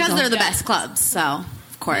accidental. Because they're the best clubs, so,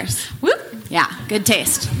 of course. Whoop. Yeah, good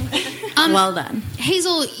taste. Well done.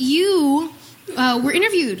 Hazel, you were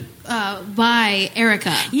interviewed by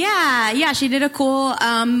Erika. Yeah, she did a cool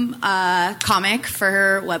comic for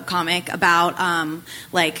her webcomic about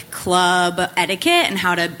like club etiquette and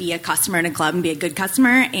how to be a customer in a club and be a good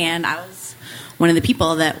customer, and I was one of the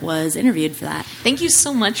people that was interviewed for that. Thank you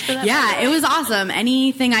so much for that. Yeah, it was awesome.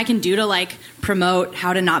 Anything I can do to like promote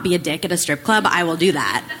how to not be a dick at a strip club, I will do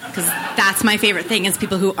that, because that's my favorite thing is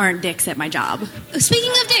people who aren't dicks at my job. Speaking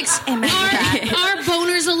of dicks, are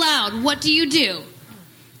boners allowed? What do you do?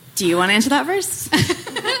 Do you want to answer that first?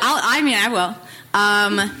 I will.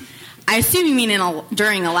 I assume you mean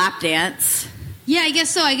during a lap dance. Yeah, I guess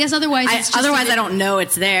so. I guess otherwise it's just I don't know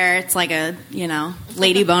it's there. It's like a,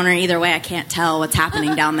 lady boner. Either way, I can't tell what's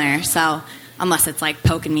happening down there. So unless it's like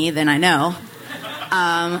poking me, then I know.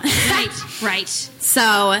 Right.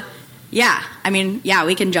 So, yeah.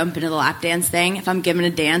 We can jump into the lap dance thing. If I'm giving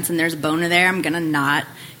a dance and there's a boner there, I'm going to not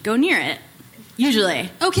go near it. Usually.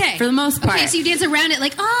 Okay. For the most part. Okay, so you dance around it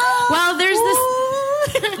like, oh. Well, there's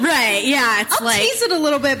this... Right, yeah. It's I'll tease it a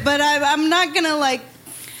little bit, but I'm not going to, like,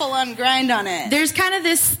 full-on grind on it. There's kind of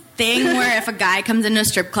this thing where if a guy comes into a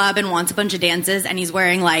strip club and wants a bunch of dances and he's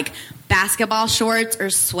wearing, like, basketball shorts or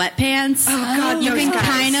sweatpants, you can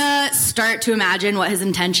kind of start to imagine what his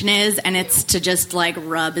intention is, and it's to just, like,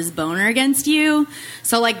 rub his boner against you.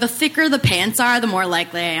 So, like, the thicker the pants are, the more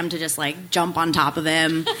likely I am to just, like, jump on top of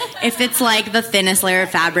him. If it's, like, the thinnest layer of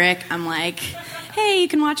fabric, I'm like, hey, you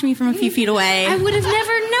can watch me from a few feet away. I would have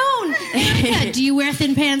never known. Do you wear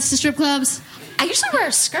thin pants to strip clubs? I usually wear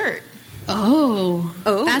a skirt. Oh,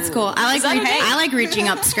 that's cool. I like reaching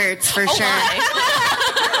up skirts for sure.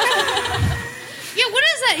 Yeah, what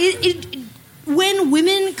is that? When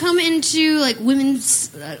women come into like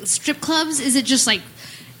women's strip clubs, is it just like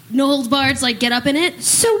no holds barred, like get up in it?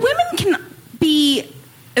 So women can be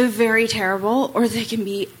very terrible, or they can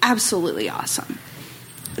be absolutely awesome.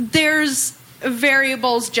 There's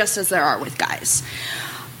variables just as there are with guys.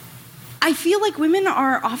 I feel like women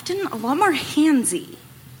are often a lot more handsy.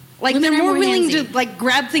 Like women they're more willing handsy. to like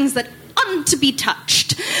grab things that aren't to be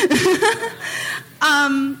touched.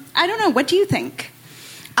 I don't know. What do you think?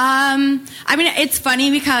 It's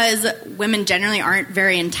funny because women generally aren't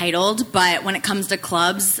very entitled, but when it comes to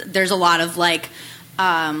clubs, there's a lot of like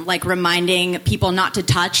reminding people not to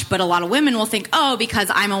touch, but a lot of women will think, oh,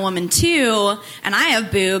 because I'm a woman too, and I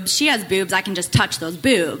have boobs, she has boobs, I can just touch those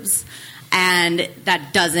boobs. And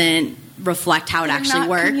that doesn't reflect how it actually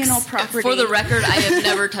works. Communal property. For the record, I have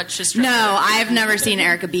never touched a stripper. No, I've never seen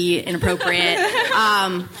Erika be inappropriate.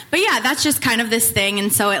 But yeah, that's just kind of this thing.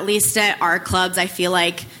 And so at least at our clubs, I feel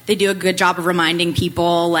like they do a good job of reminding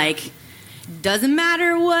people, like, doesn't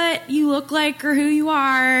matter what you look like or who you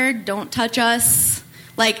are, don't touch us.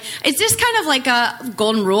 Like, it's just kind of like a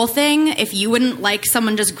golden rule thing. If you wouldn't like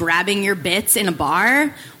someone just grabbing your bits in a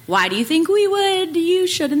bar, why do you think we would? You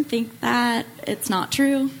shouldn't think that. It's not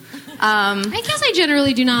true. I guess I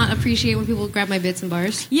generally do not appreciate when people grab my bits in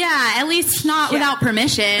bars. Yeah, at least not without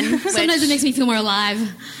permission. Sometimes it makes me feel more alive.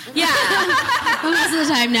 Yeah. Most of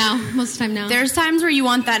the time now. There's times where you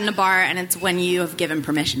want that in a bar, and it's when you have given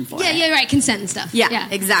permission for it. Yeah, right. Consent and stuff. Yeah,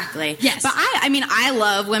 exactly. Yes. But I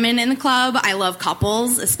love women in the club. I love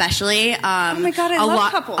couples, especially. Oh my God, I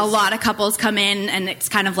love couples. A lot of couples come in, and it's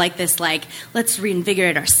kind of like this, like, let's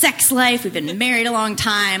reinvigorate our sex life. We've been married a long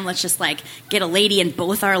time. Let's just, like, get a lady in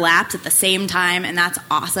both our laps at the same time, and that's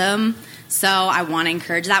awesome. So I want to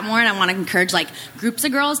encourage that more, and I want to encourage, like, groups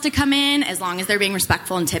of girls to come in as long as they're being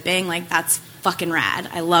respectful and tipping. Like, that's fucking rad.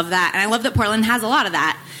 I love that. And I love that Portland has a lot of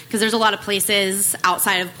that, because there's a lot of places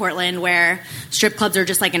outside of Portland where strip clubs are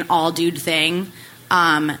just, like, an all-dude thing.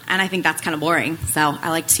 And I think that's kind of boring. So I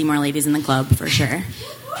like to see more ladies in the club, for sure.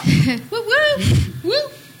 Woo, woo, woo,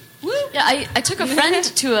 woo. Yeah, I took a friend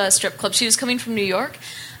to a strip club. She was coming from New York.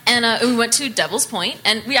 And we went to Devil's Point,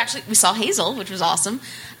 and we saw Hazel, which was awesome.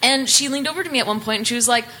 And she leaned over to me at one point, and she was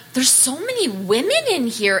like, there's so many women in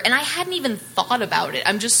here, and I hadn't even thought about it.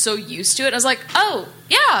 I'm just so used to it. I was like, oh,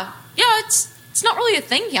 yeah, it's not really a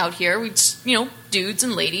thing out here. We just, dudes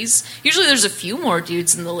and ladies. Usually there's a few more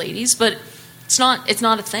dudes than the ladies, but it's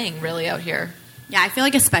not a thing really out here. Yeah, I feel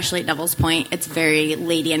like especially at Devil's Point, it's very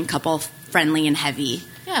lady and couple friendly and heavy.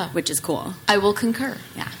 Yeah. Which is cool. I will concur.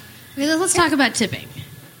 Yeah. Okay, let's talk about tipping.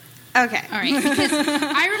 Okay. All right. Because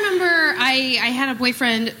I remember I had a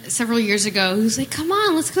boyfriend several years ago who was like, come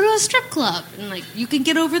on, let's go to a strip club. And, like, you can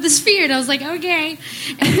get over this fear. And I was like, okay.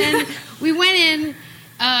 And then we went in,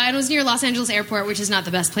 and it was near Los Angeles Airport, which is not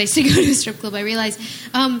the best place to go to a strip club, I realized.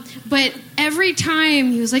 But every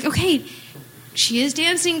time he was like, okay, she is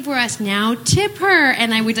dancing for us, now tip her.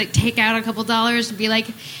 And I would, like, take out a couple dollars and be like,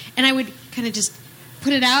 and I would kind of just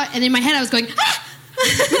put it out. And in my head I was going, ah!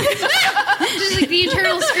 Just like the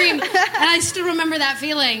internal scream. And I still remember that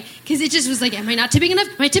feeling because it just was like, am I not tipping enough?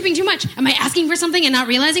 Am I tipping too much? Am I asking for something and not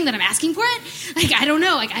realizing that I'm asking for it? Like, I don't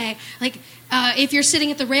know. If you're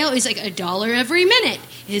sitting at the rail, it's like $1 every minute.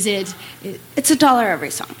 Is it? It's $1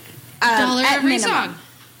 every song. $1 every minimum. song.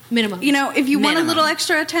 Minimum. You know, if you want a Minimum. little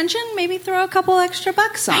extra attention, maybe throw a couple extra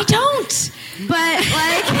bucks on. I don't. But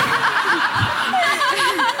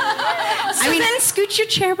then scoot your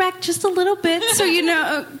chair back just a little bit so you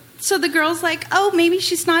know. So the girl's like, oh, maybe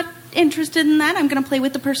she's not interested in that. I'm going to play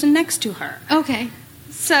with the person next to her. Okay.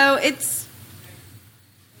 So it's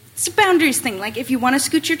a boundaries thing. Like, if you want to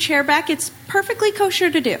scoot your chair back, it's perfectly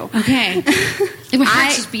kosher to do. Okay. And my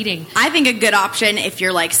heart's just beating. I think a good option if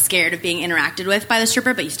you're like scared of being interacted with by the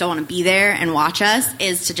stripper, but you still want to be there and watch us,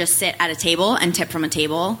 is to just sit at a table and tip from a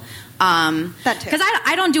table. That too. Because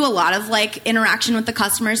I don't do a lot of like interaction with the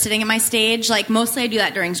customers sitting at my stage. Like mostly I do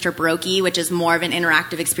that during stripperoke, which is more of an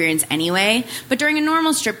interactive experience anyway. But during a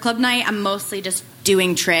normal strip club night, I'm mostly just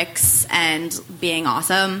doing tricks and being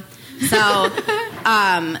awesome. So,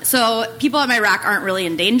 so people at my rack aren't really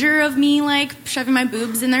in danger of me like shoving my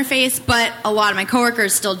boobs in their face, but a lot of my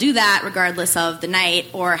coworkers still do that regardless of the night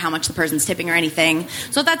or how much the person's tipping or anything.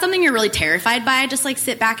 So if that's something you're really terrified by, just like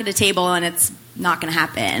sit back at a table and it's not going to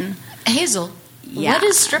happen. Hazel, Yeah. what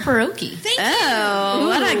is stripperoke? Oh,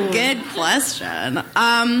 what a good question.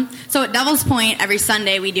 So at Devil's Point, every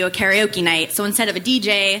Sunday we do a karaoke night. So instead of a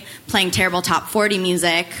DJ playing terrible top 40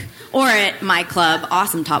 music, or at my club,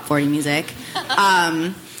 awesome top 40 music,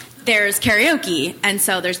 there's karaoke. And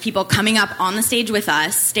so there's people coming up on the stage with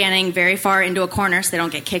us, standing very far into a corner so they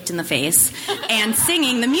don't get kicked in the face, and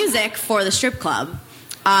singing the music for the strip club,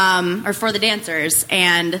 or for the dancers.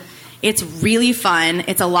 And it's really fun.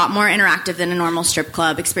 It's a lot more interactive than a normal strip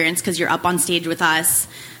club experience because you're up on stage with us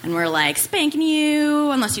and we're like, spanking you.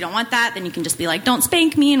 Unless you don't want that, then you can just be like, don't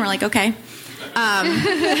spank me. And we're like, okay.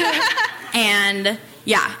 And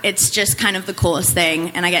yeah, it's just kind of the coolest thing.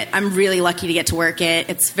 And I'm really lucky to get to work it.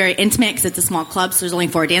 It's very intimate because it's a small club, so there's only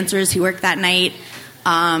 4 dancers who work that night.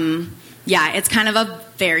 Yeah, it's kind of a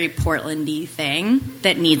very Portland-y thing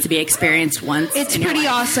that needs to be experienced once. It's in your pretty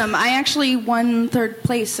life. awesome. I actually won 3rd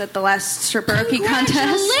place at the last stripperoke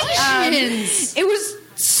contest. Congratulations! It was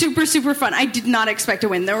super, super fun. I did not expect to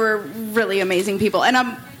win. There were really amazing people. And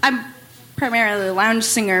I'm primarily a lounge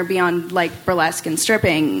singer beyond like burlesque and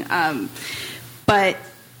stripping. But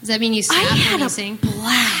Does that mean you I snap when had you a sing?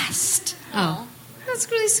 blast. Oh. That's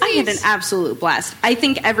really I sweet. had an absolute blast. I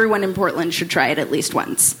think everyone in Portland should try it at least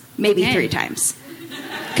once, maybe Okay. 3 times,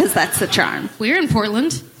 because that's the charm. We're in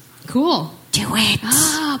Portland. Cool. Do it.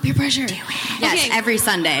 Oh, peer pressure. Do it. Yes, every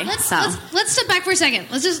Sunday. Let's step back for a second.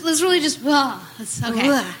 Let's okay.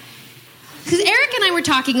 Because Eric and I were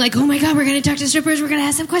talking like, oh my god, we're going to talk to strippers. We're going to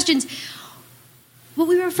ask them questions. Well,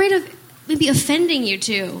 we were afraid of maybe offending you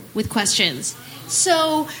two with questions.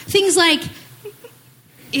 So things like,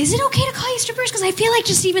 is it okay to call you strippers? Because I feel like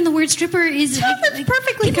just even the word stripper is That's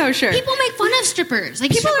perfectly kosher. People make fun of strippers.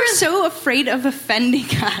 Like People are strippers, so afraid of offending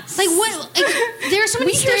us. like what? Like, there are so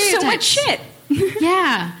many we hear so much stereotypes. shit.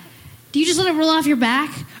 Yeah. Do you just let it roll off your back?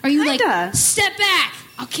 Are you Kinda. like, step back?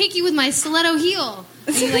 I'll kick you with my stiletto heel.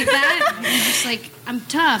 Are you like that? You're just like, I'm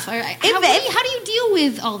tough. How do you deal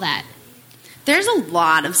with all that? There's a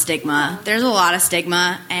lot of stigma.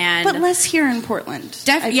 And But less here in Portland.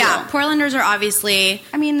 I feel. Portlanders are obviously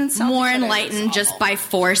in South more Dakota, enlightened it's just awful. by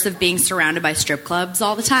force of being surrounded by strip clubs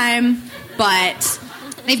all the time. But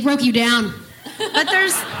They broke you down.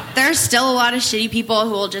 there's still a lot of shitty people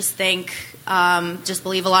who will just think, just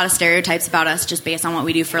believe a lot of stereotypes about us just based on what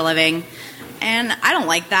we do for a living. And I don't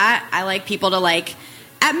like that. I like people to like,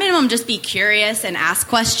 at minimum, just be curious and ask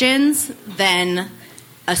questions, then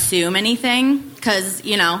assume anything, because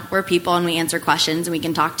we're people and we answer questions and we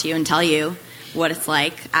can talk to you and tell you what it's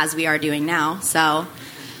like as we are doing now. So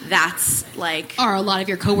that's like, Are a lot of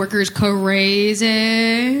your coworkers crazy?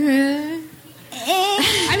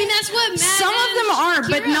 I mean, that's what Matt Some of them are,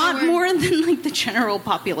 but Kira not were. more than like the general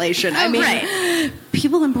population. I mean, right.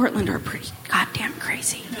 people in Portland are pretty goddamn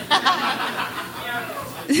crazy.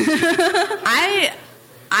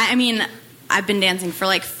 I mean, I've been dancing for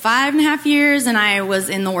like 5.5 years, and I was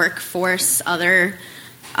in the workforce, other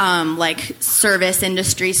like service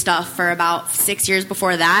industry stuff for about 6 years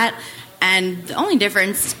before that. And the only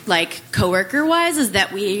difference, like coworker wise, is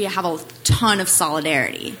that we have a ton of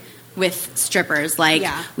solidarity with strippers. Like,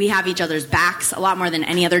 we have each other's backs a lot more than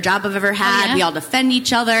any other job I've ever had. Oh, yeah? We all defend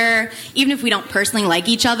each other, even if we don't personally like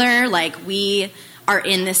each other. Like, we are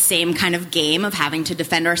in this same kind of game of having to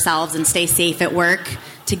defend ourselves and stay safe at work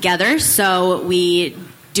together. So we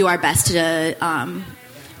do our best to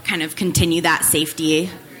kind of continue that safety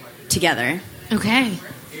together. Okay.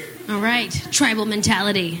 All right. Tribal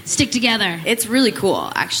mentality. Stick together. It's really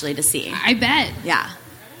cool, actually, to see. I bet. Yeah.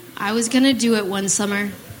 I was going to do it one summer.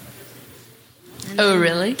 Oh,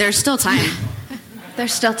 really? There's still time.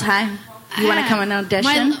 There's still time. You want to come and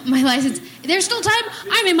audition? My license. There's still time.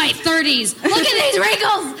 I'm in my 30s. Look at these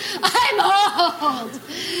wrinkles. I'm old.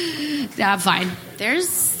 Yeah, I'm fine. There's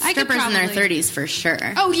strippers in their 30s for sure.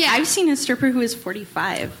 Oh, yeah. I've seen a stripper who is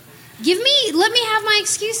 45. Let me have my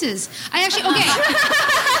excuses.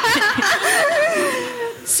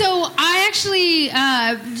 So I actually,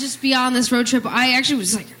 just beyond this road trip, I actually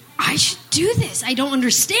was like, I should do this. I don't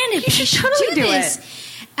understand it, but I should totally do this.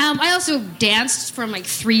 I also danced from like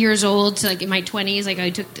 3 years old to like in my 20s. Like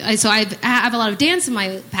so I have a lot of dance in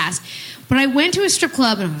my past. But I went to a strip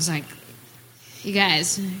club and I was like, you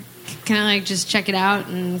guys, can I like just check it out?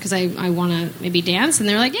 And because I want to maybe dance. And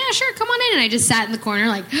they're like, yeah, sure, come on in. And I just sat in the corner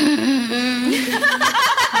like,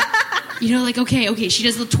 like, okay, she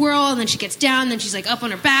does the twirl and then she gets down and then she's like up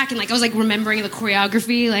on her back. And like I was like remembering the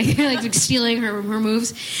choreography, like stealing her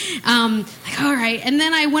moves. Like, all right. And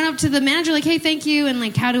then I went up to the manager like, hey, thank you. And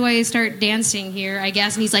like, how do I start dancing here, I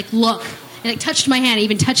guess? And he's like, look. And like touched my hand,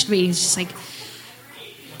 even touched me. He's just like,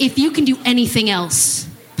 if you can do anything else,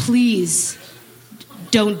 please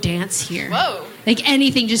don't dance here. Whoa. Like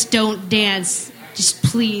anything, just don't dance. Just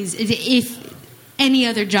please. If any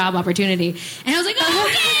other job opportunity. And I was like, oh,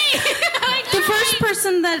 okay. The first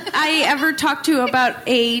person that I ever talked to about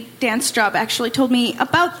a dance job actually told me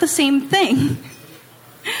about the same thing.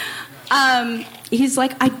 He's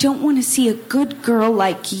like, I don't want to see a good girl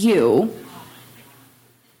like you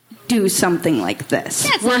do something like this.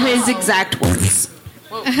 Were his exact words.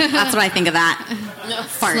 That's what I think of that.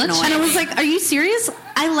 Fart noise. And I was like, are you serious?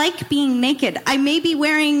 I like being naked. I may be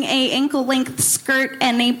wearing a ankle-length skirt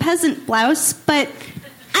and a peasant blouse, but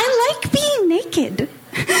I like being naked.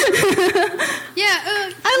 I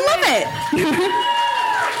love it.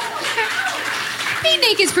 Being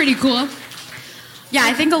naked is pretty cool. Yeah,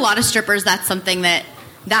 I think a lot of strippers, that's something that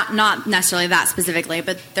not necessarily that specifically,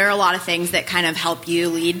 but there are a lot of things that kind of help you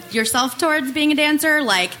lead yourself towards being a dancer,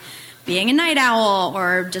 like being a night owl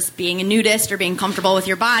or just being a nudist or being comfortable with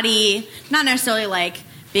your body. Not necessarily like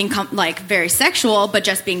being very sexual, but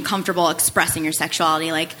just being comfortable expressing your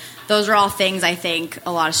sexuality. Like those are all things I think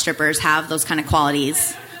a lot of strippers have, those kind of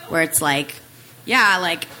qualities where it's like, yeah,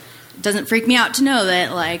 like it doesn't freak me out to know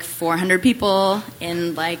that like 400 people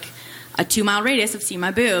in like a 2-mile radius have seen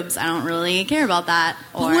my boobs. I don't really care about that.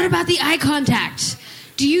 But what about the eye contact?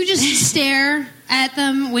 Do you just stare at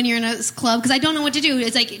them when you're in a club? Because I don't know what to do.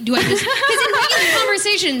 It's like, do I just... Because in regular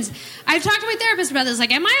conversations, I've talked to my therapist about this.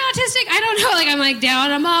 Like, am I autistic? I don't know. Like, I'm like,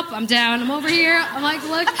 down, I'm up, I'm down, I'm over here. I'm like,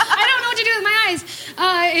 look, I don't know what to do with my eyes.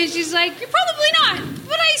 And she's like, you're probably not.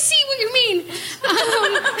 But I see what you mean.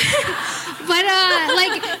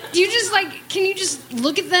 Like, do you just, like, can you just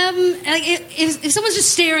look at them? Like, if someone's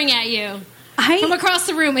just staring at you... from across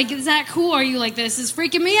the room, like, is that cool? Or are you like, this is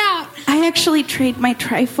freaking me out? I actually trade my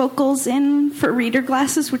trifocals in for reader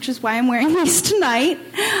glasses, which is why I'm wearing these tonight.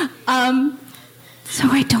 So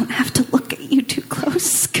I don't have to look at you too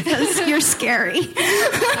close, because you're scary.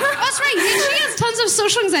 That's right. She has tons of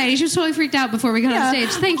social anxiety. She was totally freaked out before we got on stage.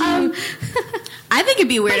 Thank you. I think it'd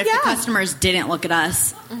be weird if the customers didn't look at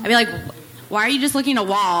us. I'd be like... why are you just looking at a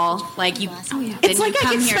wall? Like you, it's like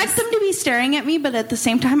I expect them to be staring at me, but at the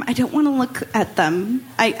same time, I don't want to look at them.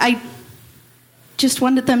 I just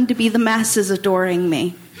wanted them to be the masses adoring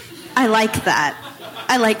me. I like that.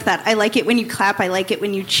 I like it when you clap. I like it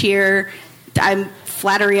when you cheer. I'm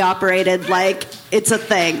flattery operated. Like it's a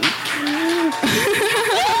thing. See,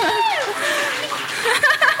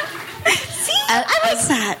 I like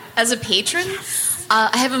that. As a patron.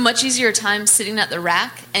 I have a much easier time sitting at the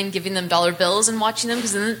rack and giving them dollar bills and watching them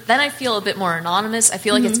because then I feel a bit more anonymous. I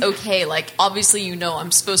feel like it's okay. Like, obviously,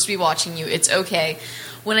 I'm supposed to be watching you. It's okay.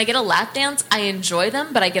 When I get a lap dance, I enjoy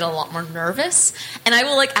them, but I get a lot more nervous. And I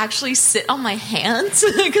will, like, actually sit on my hands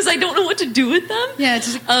because I don't know what to do with them. Yeah,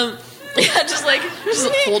 it's just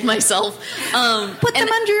hold myself. Put them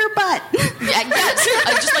under your butt.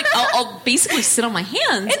 I'll basically sit on my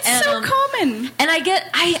hands. It's so common. And I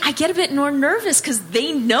get a bit more nervous because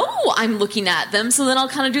they know I'm looking at them. So then I'll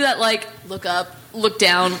kind of do that, like, look up, look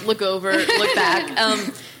down, look over, look back.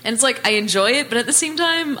 And it's like, I enjoy it, but at the same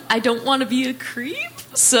time, I don't want to be a creep.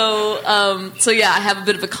 So yeah, I have a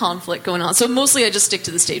bit of a conflict going on. So mostly I just stick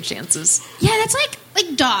to the stage dances. Yeah, that's like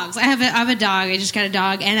dogs. I have a dog. I just got a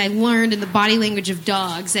dog, and I learned in the body language of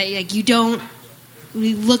dogs that like you don't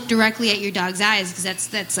look directly at your dog's eyes because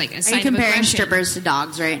that's like a sign of aggression. Are you comparing strippers to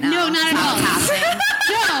dogs right now? No, not at all.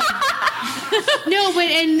 No. No, but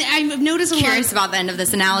and I've noticed a lot. Curious about the end of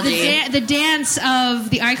this analogy. The dance of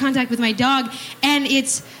the eye contact with my dog, and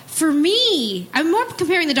it's for me. I'm more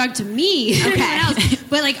comparing the dog to me than anyone else.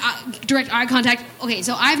 But like direct eye contact. Okay,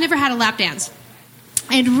 so I've never had a lap dance.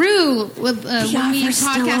 And Rue, when we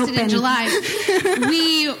podcasted in July,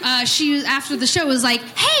 she after the show was like,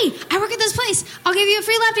 "Hey, I work at this place. I'll give you a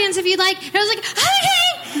free lap dance if you'd like." And I was like,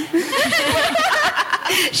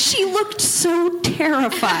 "Okay." She looked so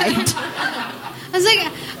terrified. I was like,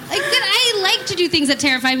 I like to do things that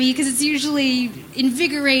terrify me because it's usually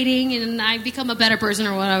invigorating and I become a better person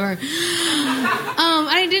or whatever.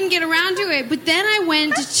 I didn't get around to it, but then I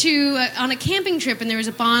went on a camping trip and there was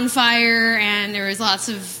a bonfire and there was lots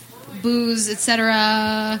of booze,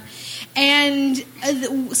 etc. And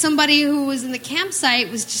somebody who was in the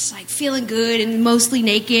campsite was just like feeling good and mostly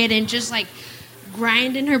naked and just like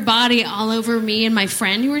grinding her body all over me and my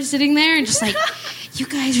friend who were sitting there and just like, you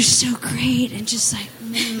guys are so great, and just like,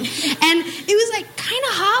 and it was like kind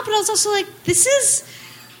of hot, but I was also like,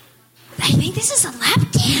 I think this is a lap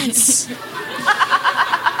dance.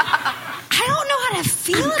 I don't know how to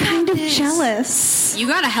feel about kind of this. Jealous. You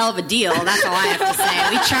got a hell of a deal, that's all I have to say.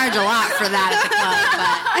 We charge a lot for that at the club,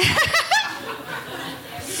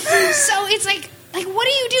 but... So it's like, what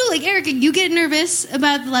do you do? Like, Erika, you get nervous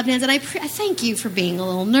about the lap dance, and I thank you for being a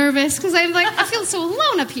little nervous, because I'm like, I feel so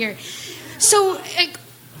alone up here. So, like,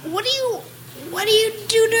 what do you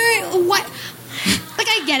do during what? Like,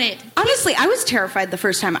 I get it. Honestly, I was terrified the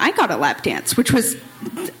first time I got a lap dance, which was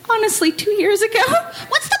honestly 2 years ago.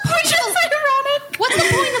 What's the point of ironic? What's the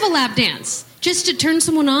point of a lap dance? Just to turn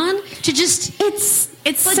someone on? To just it's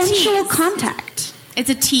sensual contact. It's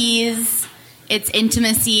a tease. It's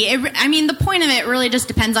intimacy. The point of it really just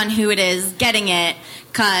depends on who it is getting it,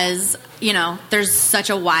 because, there's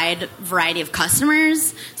such a wide variety of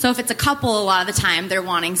customers. So if it's a couple, a lot of the time they're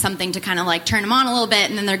wanting something to kind of like turn them on a little bit,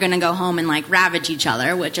 and then they're going to go home and like ravage each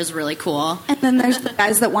other, which is really cool. And then there's the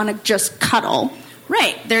guys that want to just cuddle.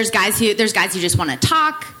 Right. There's guys who just want to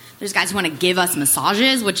talk. There's guys who want to give us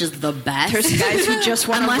massages, which is the best. There's guys who just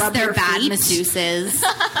want to rub unless they're their bad feet. masseuses.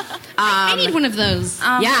 I need one of those.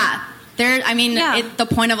 Yeah. The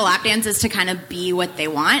point of a lap dance is to kind of be what they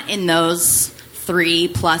want in those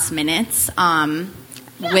 3+ minutes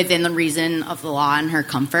within the reason of the law and her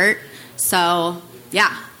comfort. So,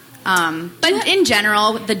 yeah. But in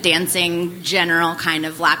general, the dancing general kind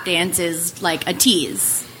of lap dance is like a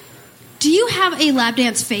tease. Do you have a lap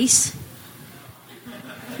dance face?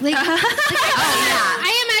 Like,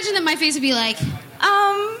 I imagine that my face would be like...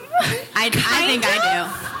 I think I do.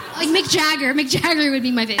 Like Mick Jagger. Mick Jagger would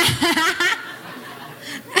be my face.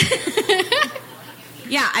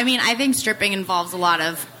 Yeah, I think stripping involves a lot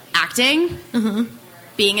of acting,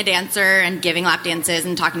 being a dancer and giving lap dances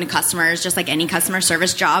and talking to customers, just like any customer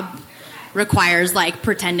service job requires like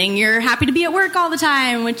pretending you're happy to be at work all the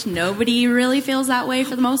time, which nobody really feels that way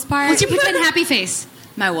for the most part. What's your pretend happy face?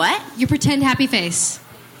 My what? Your pretend happy face.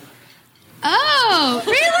 Oh,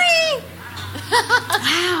 really?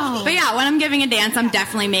 Wow. But yeah, when I'm giving a dance, I'm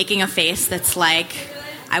definitely making a face that's like,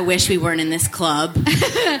 I wish we weren't in this club.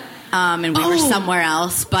 And we were somewhere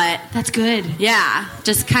else, but... That's good. Yeah,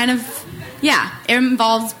 just kind of... Yeah, it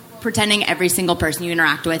involves pretending every single person you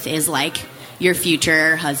interact with is like your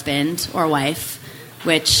future husband or wife,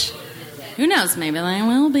 which, who knows, maybe they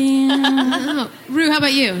will be. Rue, how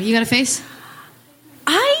about you? You got a face?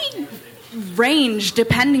 I range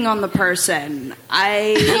depending on the person.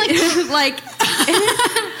 I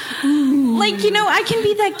I can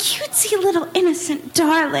be that cutesy little innocent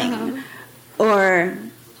darling, or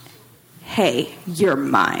hey, you're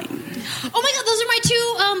mine. Oh my God, those are my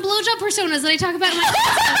two blowjob personas that I talk about in my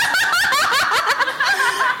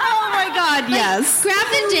Oh my God, yes. Grab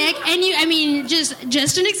the dick, and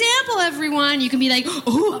just an example, everyone. You can be like,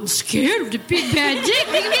 oh, I'm scared of the big bad dick.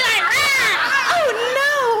 You can be like, oh no.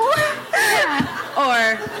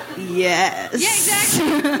 Or yes. Yeah,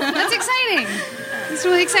 exactly. That's exciting. It's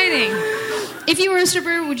really exciting. If you were a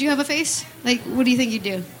stripper, would you have a face? Like, what do you think you'd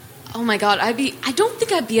do? Oh my God, I don't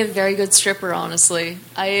think I'd be a very good stripper, honestly.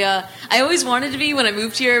 I always wanted to be when I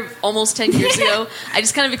moved here almost 10 years ago. I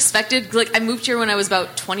just kind of expected, like, I moved here when I was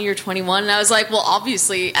about 20 or 21, and I was like, well,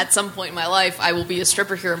 obviously, at some point in my life, I will be a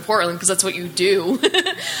stripper here in Portland, because that's what you do.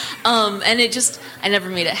 And I never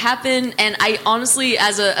made it happen, and I honestly,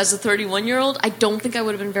 as a 31-year-old, I don't think I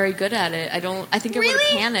would have been very good at it. I think I would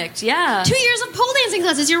have panicked. Yeah. 2 years of pole dancing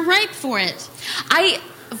classes, you're ripe for it.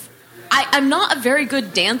 I'm not a very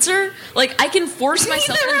good dancer. Like, I can force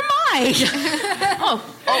myself. Neither am I.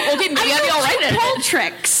 Okay, maybe I'd be all right at pole it.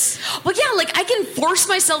 tricks. Well, yeah, like, I can force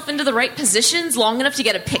myself into the right positions long enough to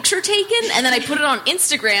get a picture taken, and then I put it on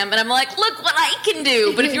Instagram, and I'm like, look what I can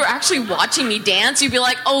do. But if you're actually watching me dance, you'd be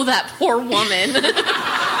like, oh, that poor woman.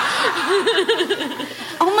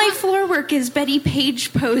 All my floor work is Betty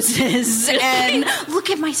Page poses, and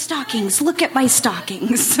look at my stockings. Look at my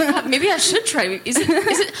stockings. Maybe I should try. Is it?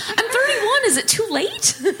 I'm 31. Is it too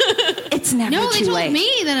late? It's never No, too they late. told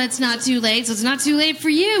me that it's not too late, so it's not too late for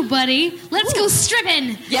you, buddy. Let's go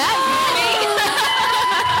stripping. Yeah.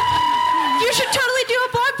 You should totally do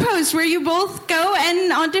a blog post where you both go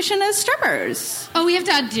and audition as strippers. Oh, we have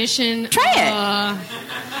to audition. Try it.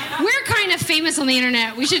 We're kind of famous on the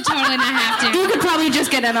internet. We should totally not have to. You could probably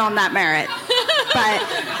just get in on that merit. But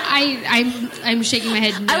I'm shaking my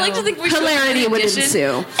head. No. I like to think we should hilarity would audition,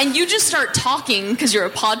 ensue. and you just start talking because you're a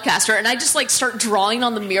podcaster, and I just like start drawing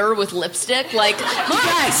on the mirror with lipstick. Like,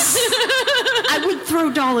 yes, I would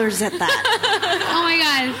throw dollars at that. Oh my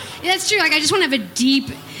god, that's true. Like, I just want to have a deep,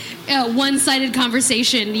 one-sided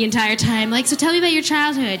conversation the entire time. Like, so tell me about your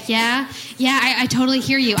childhood. Yeah, I totally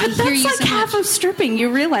hear you. I But hear that's you like so half much. of stripping.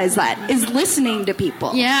 You realize that is listening to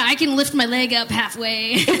people. Yeah, I can lift my leg up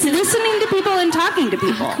halfway. It's listening to people and talking to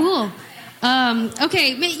people. Cool.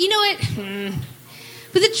 Okay, you know what?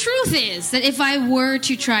 But the truth is that if I were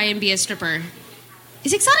to try and be a stripper,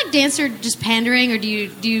 is exotic dancer just pandering, or do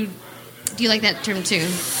you like that term too?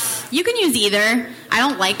 You can use either. I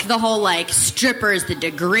don't like the whole, like, stripper is the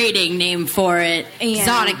degrading name for it. And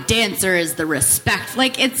Exotic dancer is the respect.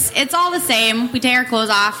 Like, it's all the same. We take our clothes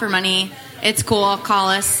off for money. It's cool. Call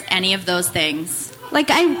us any of those things. Like,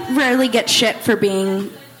 I rarely get shit for being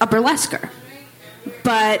a burlesquer.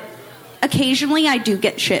 But occasionally I do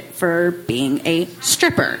get shit for being a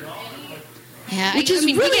stripper. Yeah, Which is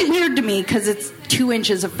really weird to me because it's 2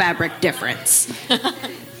 inches of fabric difference.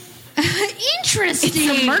 Interesting.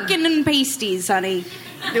 It's a merkin and pasties, honey.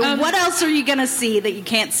 What else are you going to see that you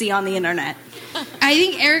can't see on the internet? I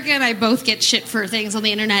think Erika and I both get shit for things on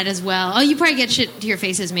the internet as well. Oh, you probably get shit to your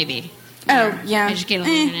faces, maybe. Oh, yeah. Educated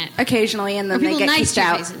on the internet. Occasionally, and Are then they people get nice kicked to your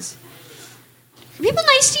out. faces? Are people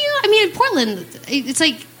nice to you? I mean, in Portland, it's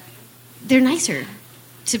like they're nicer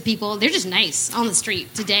to people. They're just nice on the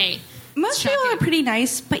street today. Most people are pretty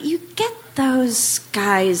nice, but you get those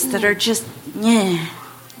guys that are just,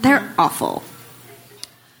 they're awful.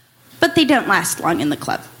 But they don't last long in the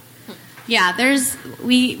club. Yeah,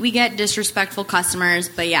 we get disrespectful customers,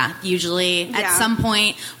 but yeah, usually at some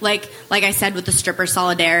point, like I said with the stripper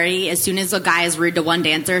solidarity, as soon as a guy is rude to one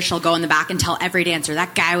dancer, she'll go in the back and tell every dancer,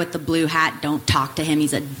 that guy with the blue hat, don't talk to him,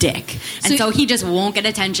 he's a dick. And so he just won't get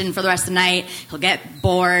attention for the rest of the night. He'll get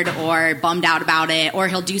bored or bummed out about it, or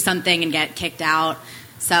he'll do something and get kicked out.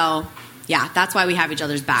 So yeah, that's why we have each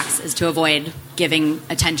other's backs, is to avoid giving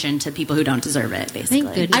attention to people who don't deserve it, basically.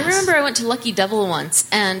 Thank goodness. I remember I went to Lucky Devil once,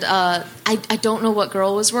 and I don't know what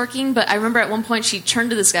girl was working, but I remember at one point she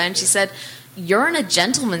turned to this guy and she said, "You're in a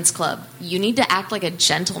gentleman's club. You need to act like a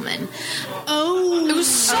gentleman." Oh, it was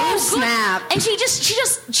so good. Snap! And she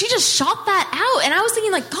just shot that out, and I was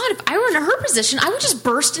thinking, like, God, if I were in her position, I would just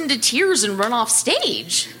burst into tears and run off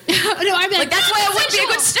stage. No, I'd be like, that's why I wouldn't be a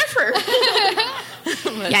good stripper.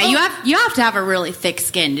 Yeah, you have to have a really thick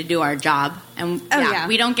skin to do our job, and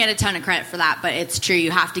we don't get a ton of credit for that. But it's true,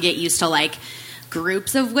 you have to get used to like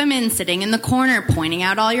groups of women sitting in the corner pointing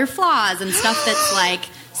out all your flaws and stuff that's like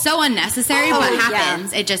so unnecessary, but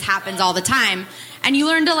happens. It just happens all the time, and you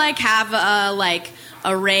learn to like have a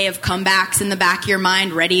array of comebacks in the back of your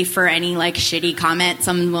mind, ready for any like shitty comment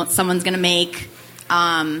someone's gonna make.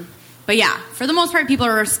 But yeah, for the most part, people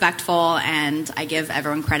are respectful, and I give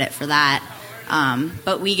everyone credit for that.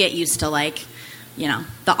 But we get used to like, the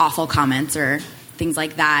awful comments or things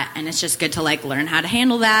like that. And it's just good to like learn how to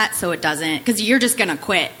handle that so it doesn't, because you're just going to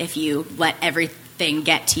quit if you let everything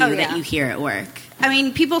get to you that you hear at work. I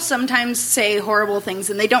mean, people sometimes say horrible things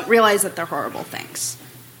and they don't realize that they're horrible things.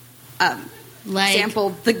 like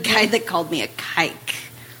example, the guy that called me a kike.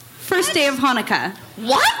 First day of Hanukkah.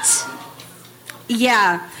 What?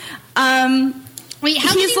 Yeah. Wait,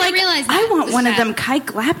 how he's did you like, realize that? I want one of them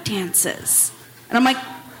kike lap dances. And I'm like,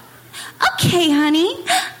 okay, honey,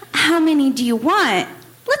 how many do you want?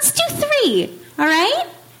 Let's do 3, all right?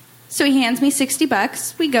 So he hands me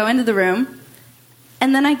 $60. We go into the room.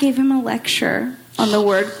 And then I gave him a lecture on the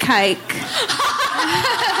word kike.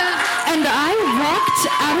 And I walked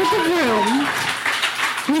out of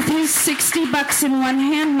the room with his $60 in one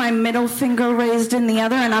hand, my middle finger raised in the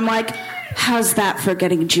other, and I'm like, how's that for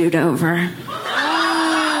getting Jude over?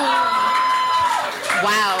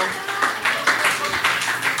 Wow.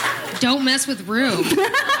 don't mess with Rue.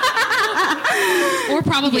 Or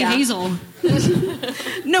probably Hazel.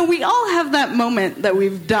 No, we all have that moment that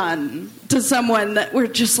we've done to someone that we're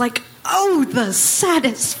just like, oh, the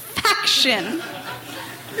satisfaction.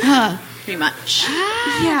 Pretty much.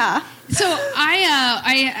 Yeah. So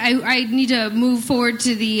I need to move forward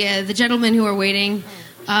to the gentlemen who are waiting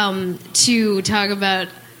to talk about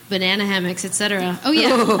banana hammocks, etc. Oh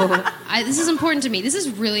yeah, this is important to me. This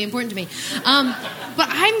is really important to me. But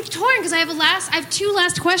I'm torn because I have two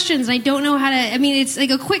last questions. And I don't know how to. I mean, it's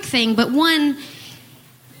like a quick thing, but one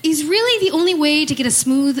is really the only way to get a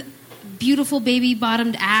smooth, beautiful baby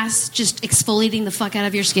bottomed ass just exfoliating the fuck out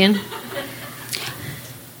of your skin.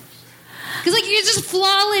 Because, like, you're just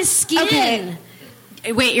flawless skin. Okay.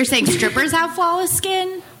 Wait, you're saying strippers have flawless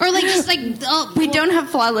skin? Or, like, just, like... we don't have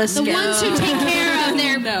flawless skin. The ones who take care of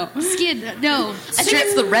their skin. No. I think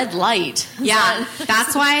it's the red light. Yeah,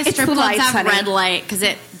 that's why strip clubs have red light, because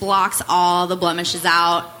it blocks all the blemishes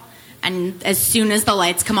out. And as soon as the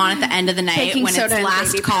lights come on at the end of the night, when it's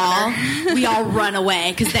last call, we all run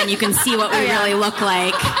away, because then you can see what we really look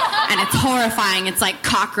like. And it's horrifying. It's like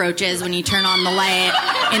cockroaches when you turn on the light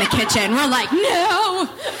in a kitchen. We're like, no!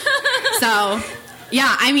 So,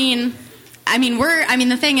 yeah, I mean,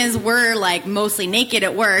 the thing is, we're like mostly naked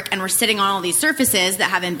at work, and we're sitting on all these surfaces that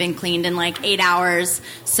haven't been cleaned in like 8 hours.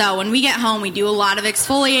 So when we get home, we do a lot of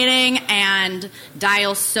exfoliating and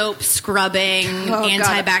dial soap scrubbing,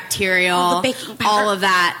 antibacterial, all of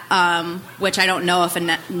that, which I don't know if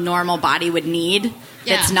a normal body would need.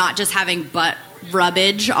 Yeah. It's not just having butt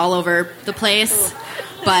rubbage all over the place.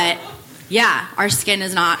 But yeah, our skin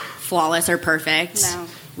is not flawless or perfect. No,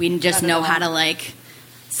 we just know how to like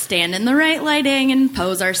stand in the right lighting and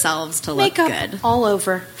pose ourselves to look good. All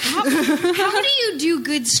over. How do you do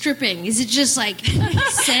good stripping? Is it just like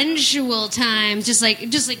sensual time? Just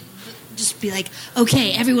be like,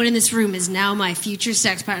 okay, everyone in this room is now my future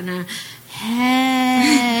sex partner.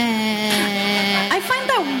 Hey. I find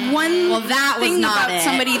that one thing about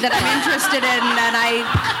somebody that I'm interested in, and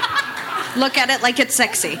I look at it like it's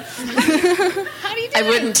sexy. How do you do I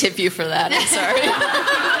wouldn't tip you for that. I'm sorry.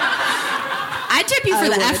 I tip you for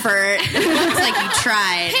the effort. It looks like you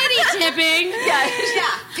tried. Pity tipping.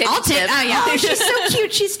 Yeah. I'll tip. Oh, yeah. Oh, she's so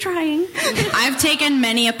cute. She's trying. I've taken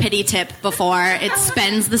many a pity tip before. It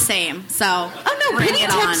spends the same. So, pity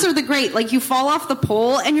tips are the great. Like, you fall off the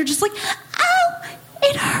pole, and you're just like, ow,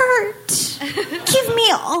 it hurt. Give me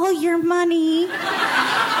all your money.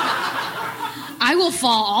 I will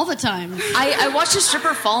fall all the time. I watched a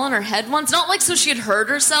stripper fall on her head once. Not like so she had hurt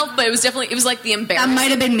herself, but it was like the embarrassing. That might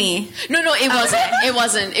have been me. No, it wasn't. It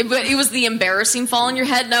wasn't. It was the embarrassing fall on your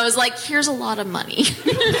head, and I was like, here's a lot of money.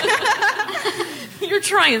 You're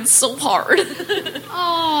trying so hard.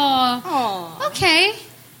 Oh. Okay.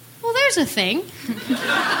 Well, there's a thing.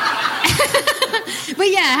 But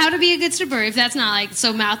yeah, how to be a good stripper if that's not like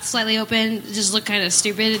so mouth slightly open, just look kind of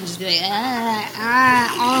stupid and just be like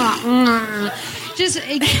just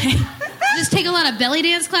take a lot of belly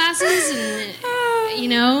dance classes and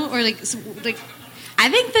or like I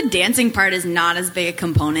think the dancing part is not as big a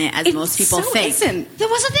component as most people think. Then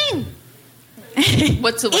what's the thing?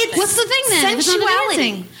 What's the thing then?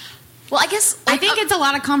 Sensuality. Well, I guess I think it's a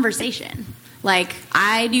lot of conversation. Like,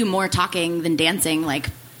 I do more talking than dancing.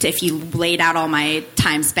 Like, if you laid out all my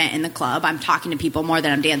time spent in the club, I'm talking to people more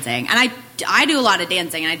than I'm dancing. And I do a lot of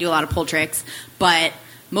dancing, and I do a lot of pull tricks, but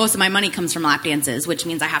most of my money comes from lap dances, which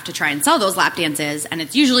means I have to try and sell those lap dances, and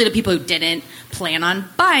it's usually to people who didn't plan on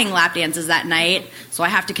buying lap dances that night, so I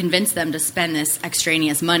have to convince them to spend this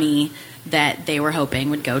extraneous money that they were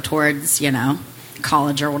hoping would go towards,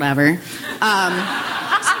 college or whatever.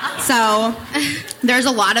 So there's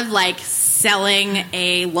a lot of, like, selling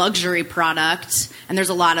a luxury product, and there's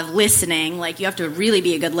a lot of listening. Like, you have to really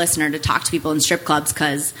be a good listener to talk to people in strip clubs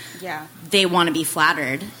because they want to be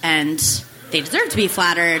flattered, and they deserve to be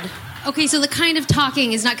flattered. Okay, so the kind of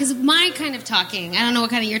talking is not... Because my kind of talking, I don't know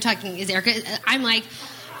what kind of your talking is, Erika. I'm like,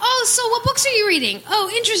 oh, so what books are you reading?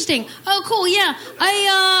 Oh, interesting. Oh, cool, yeah.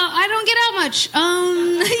 I don't get out much.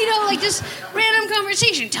 Like just random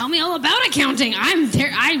conversation. Tell me all about accounting. I'm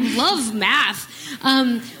there. I love math.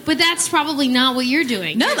 But that's probably not what you're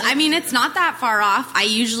doing. No, I mean, it's not that far off. I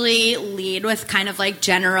usually lead with kind of like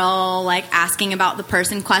general, like asking about the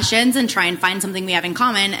person questions and try and find something we have in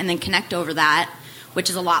common and then connect over that, which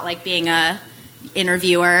is a lot like being a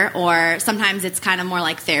interviewer, or sometimes it's kind of more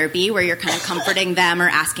like therapy where you're kind of comforting them or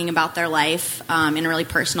asking about their life in a really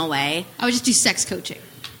personal way. I would just do sex coaching.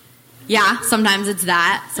 Yeah, sometimes it's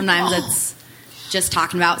that. Sometimes it's just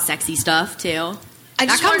talking about sexy stuff, too.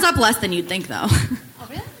 That comes up less than you'd think, though. Oh,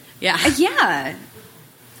 really? Yeah. Yeah.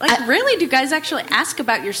 Like, really, do guys actually ask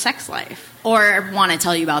about your sex life? Or want to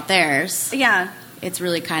tell you about theirs? Yeah. It's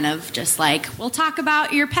really kind of just like, we'll talk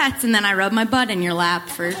about your pets, and then I rub my butt in your lap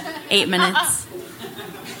for 8 minutes.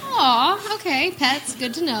 Aw, okay, pets,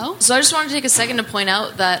 good to know. So I just wanted to take a second to point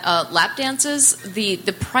out that lap dances, the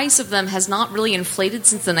price of them has not really inflated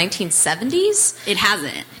since the 1970s. It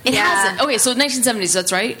hasn't. It hasn't. Okay, so 1970s,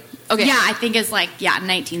 that's right? Okay. Yeah, I think it's like,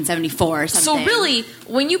 1974 or something. So really,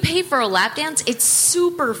 when you pay for a lap dance, it's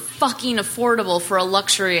super fucking affordable for a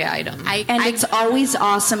luxury item. It's always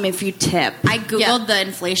awesome if you tip. I Googled the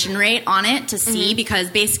inflation rate on it to see because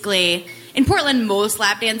basically in Portland, most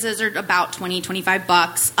lap dances are about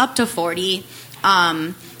 $20-$25, up to $40.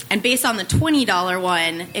 And based on the $20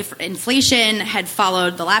 one, if inflation had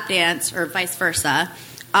followed the lap dance or vice versa,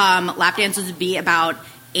 lap dances would be about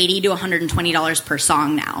 $80 to $120 per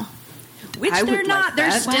song now. Which they're not. They're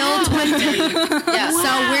still $20. Yeah,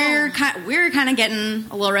 so we're kind of getting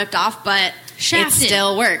a little ripped off, but Shafted. It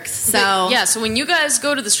still works. So so when you guys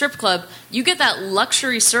go to the strip club, you get that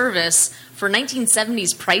luxury service for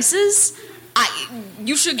 1970s prices.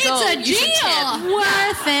 You should go. It's a you should deal. tip.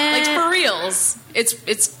 Worth it. Like, for reals.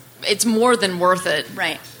 It's more than worth it.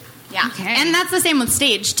 Right. Yeah. Okay. And that's the same with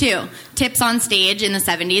stage, too. Tips on stage in the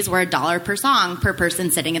 70s were $1 per song per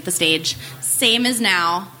person sitting at the stage. Same as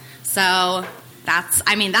now. So that's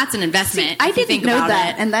an investment. See, I didn't know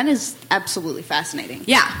that, it. and that is absolutely fascinating.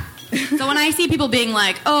 Yeah. So when I see people being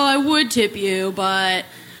like, oh, I would tip you, but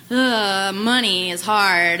money is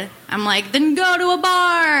hard, I'm like, then go to a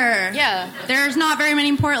bar. Yeah. There's not very many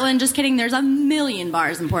in Portland. Just kidding. There's a million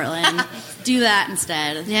bars in Portland. Do that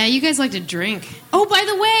instead. Yeah, you guys like to drink. Oh, by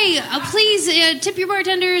the way, please tip your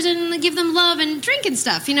bartenders and give them love and drink and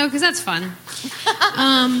stuff, because that's fun.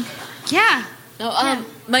 Yeah. No,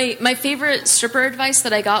 my favorite stripper advice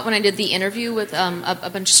that I got when I did the interview with a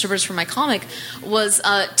bunch of strippers for my comic was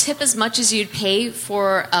tip as much as you'd pay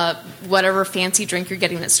for whatever fancy drink you're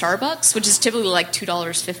getting at Starbucks, which is typically like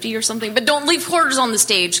 $2.50 or something. But don't leave quarters on the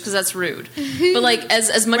stage because that's rude. But like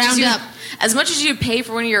as much as much as you'd pay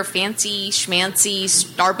for one of your fancy schmancy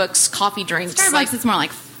Starbucks coffee drinks. Starbucks, it's more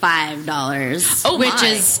like $5, which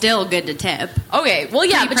is still good to tip. Okay, well,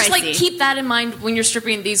 yeah, but Pretty just pricey. keep that in mind when you're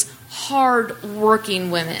stripping these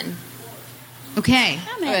hard-working women. Okay.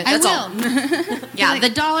 That's all. Yeah, the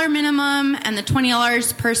dollar minimum and the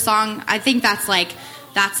 $20 per song, I think that's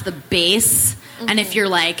the base. Mm-hmm. And if you're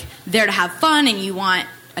like there to have fun and you want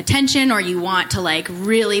attention or you want to like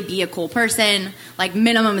really be a cool person, like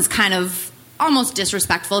minimum is kind of almost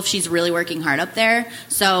disrespectful if she's really working hard up there.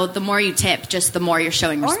 So the more you tip, just the more you're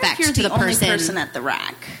showing respect or if you're to the only person. person at the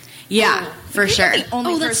rack. Yeah, for sure. The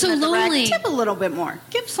only that's person so at the rack, lonely. tip a little bit more.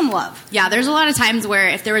 Give some love. Yeah, there's a lot of times where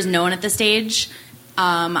if there was no one at the stage,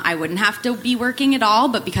 I wouldn't have to be working at all.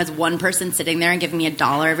 But because one person's sitting there and giving me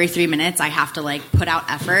 $1 every 3 minutes, I have to like put out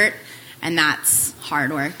effort, and that's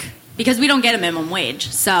hard work because we don't get a minimum wage.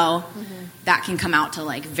 So that can come out to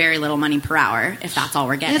like very little money per hour if that's all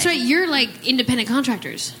we're getting. That's right. You're like independent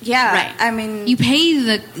contractors. Yeah. Right. I mean, You pay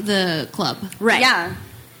the club. Right. Yeah.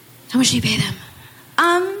 How much do you pay them?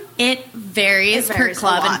 It varies per varies a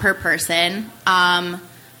club lot. and per person.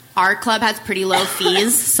 Our club has pretty low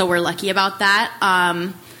fees, so we're lucky about that.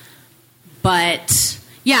 But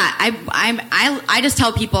yeah, I just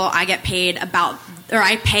tell people I get paid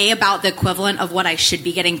I pay about the equivalent of what I should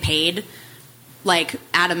be getting paid, like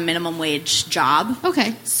at a minimum wage job.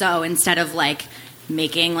 Okay. So instead of like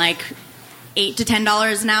making like $8 to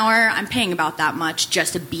 $10 an hour, I'm paying about that much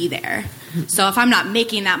just to be there. So if I'm not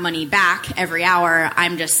making that money back every hour,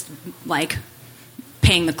 I'm just like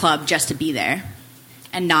paying the club just to be there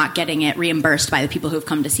and not getting it reimbursed by the people who've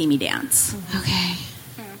come to see me dance. Okay.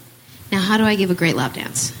 Now, how do I give a great lap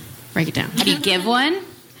dance? Break it down. How do you give one?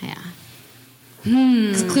 Yeah.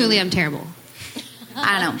 Because clearly I'm terrible.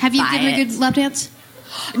 I don't know. Have you buy given it. a good lap dance?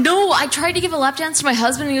 No, I tried to give a lap dance to my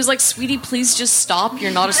husband, and he was like, "Sweetie, please just stop.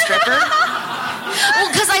 You're not a stripper."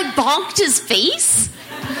 Well, because I bonked his face.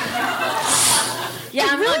 Yeah,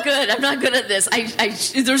 I'm not good. I'm not good at this.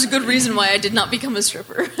 There's a good reason why I did not become a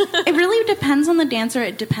stripper. It really depends on the dancer.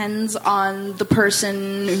 It depends on the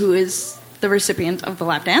person who is the recipient of the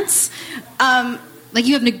lap dance. Like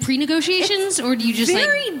you have pre-negotiations, or do you just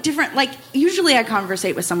very different. Like usually, I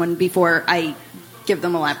conversate with someone before I give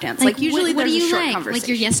them a lap dance. Like usually, what do there's you a short like? conversation. Like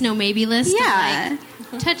your yes, no, maybe list. Yeah, of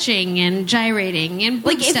like touching and gyrating and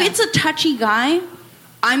like if it's a touchy guy,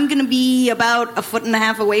 I'm gonna be about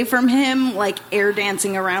 1.5 feet away from him, like air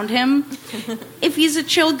dancing around him. If he's a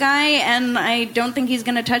chill guy and I don't think he's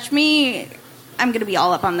gonna touch me, I'm gonna be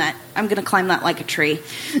all up on that. I'm gonna climb that like a tree.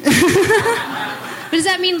 But does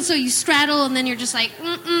that mean so you straddle and then you're just like,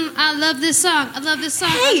 I love this song. I love this song.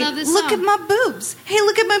 Hey, I love this look song. at my boobs. Hey,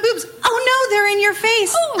 look at my boobs. Oh, no, they're in your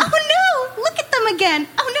face. Oh, no, look at them again.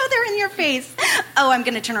 Oh, no, they're in your face. Oh, I'm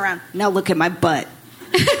going to turn around. Now look at my butt.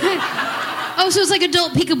 Oh, so it's like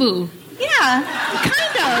adult peekaboo. Yeah,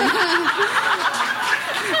 kind of.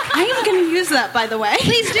 I am going to use that, by the way.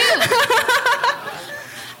 Please do.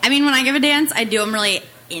 I mean, when I give a dance, I do them really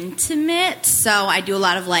intimate. So I do a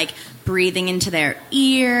lot of, like, breathing into their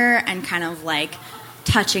ear and kind of, like,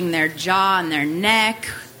 touching their jaw and their neck,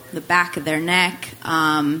 the back of their neck.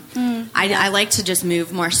 I like to just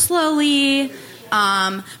move more slowly.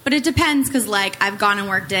 But it depends because, like, I've gone and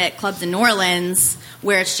worked at clubs in New Orleans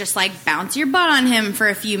where it's just, like, bounce your butt on him for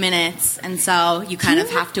a few minutes. And so you kind of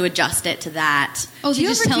have to adjust it to that. Oh, do you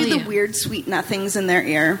ever do the weird sweet nothings in their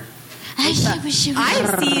ear? I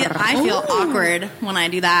feel awkward when I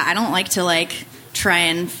do that. I don't like to, like, try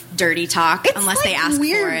and dirty talk unless like they ask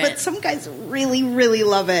weird, for it. But some guys really, really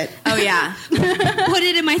love it. Oh, yeah. Put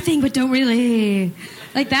it in my thing, but don't really.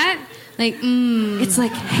 Like that? Like, It's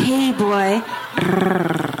like, hey, boy.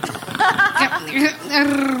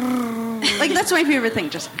 Like, that's my favorite thing.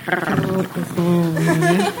 Just.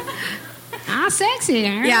 Sexy.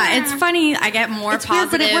 Yeah, it's funny. I get more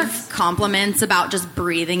positive compliments about just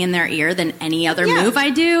breathing in their ear than any other move I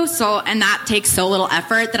do. So, and that takes so little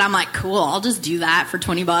effort that I'm like, cool, I'll just do that for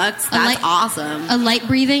 $20. That's awesome. A light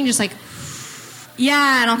breathing, just like.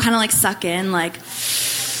 Yeah, and I'll kind of like suck in, like.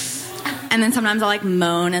 And then sometimes I'll like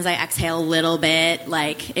moan as I exhale a little bit.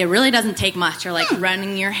 Like, it really doesn't take much. Or like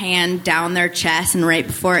running your hand down their chest, and right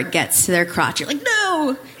before it gets to their crotch, you're like,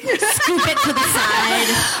 no! Scoop it to the side.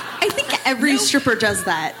 I think every stripper does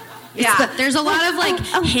that. Yeah, there's a lot of like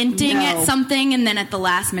hinting at something, and then at the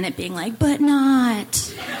last minute being like, but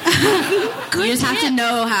not. You just have to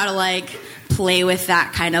know how to like play with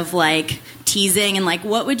that kind of like teasing and like,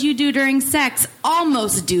 what would you do during sex?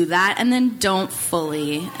 Almost do that, and then don't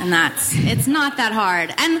fully. And it's not that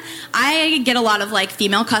hard. And I get a lot of like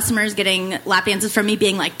female customers getting lap dances from me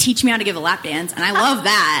being like, teach me how to give a lap dance. And I love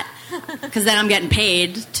that. Because then I'm getting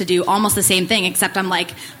paid to do almost the same thing, except I'm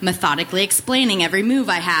like methodically explaining every move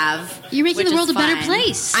I have. You're making the world a better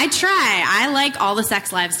place. I try. I like all the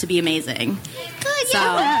sex lives to be amazing. Good. So,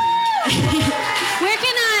 where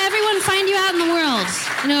can everyone find you out in the world?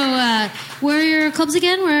 You know, where are your clubs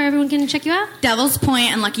again? Where everyone can check you out? Devil's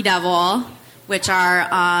Point and Lucky Devil, which are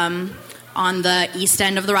on the east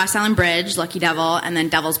end of the Ross Island Bridge, Lucky Devil, and then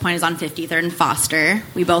Devil's Point is on 53rd and Foster.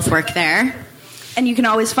 We both work there. And you can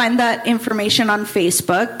always find that information on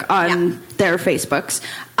Facebook, on their Facebooks.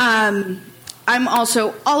 I'm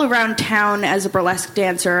also all around town as a burlesque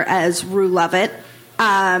dancer as Rue Lovett.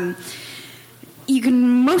 You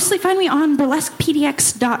can mostly find me on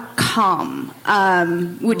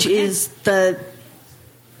burlesquepdx.com, which is the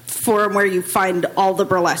forum where you find all the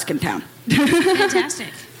burlesque in town. Fantastic.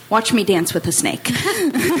 Watch me dance with a snake.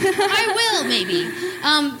 I will, maybe.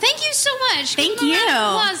 Thank you so much. Thank you.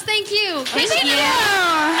 Thank you. Thank you.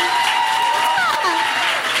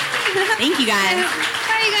 Thank you, guys.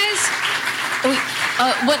 Bye, you guys.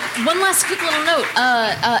 One last quick little note.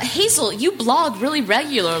 Hazel, you blog really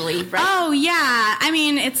regularly, right? Oh, yeah. I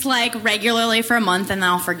mean, it's like regularly for a month, and then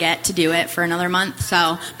I'll forget to do it for another month.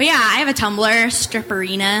 So, but yeah, I have a Tumblr,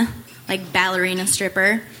 Stripperina, like ballerina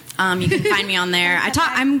stripper. You can find me on there.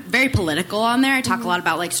 I'm very political on there. I talk a lot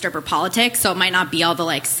about like stripper politics, so it might not be all the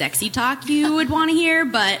like sexy talk you would want to hear,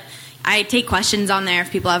 but I take questions on there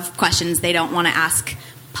if people have questions they don't want to ask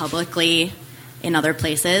publicly in other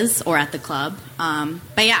places or at the club.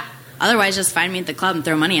 But yeah, otherwise just find me at the club and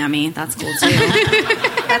throw money at me. That's cool too.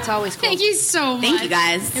 That's always cool. Thank you so much. Thank you,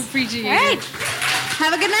 guys. I appreciate it. All right.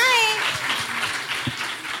 Have a good night.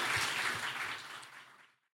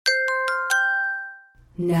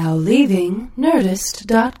 Now leaving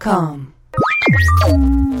Nerdist.com.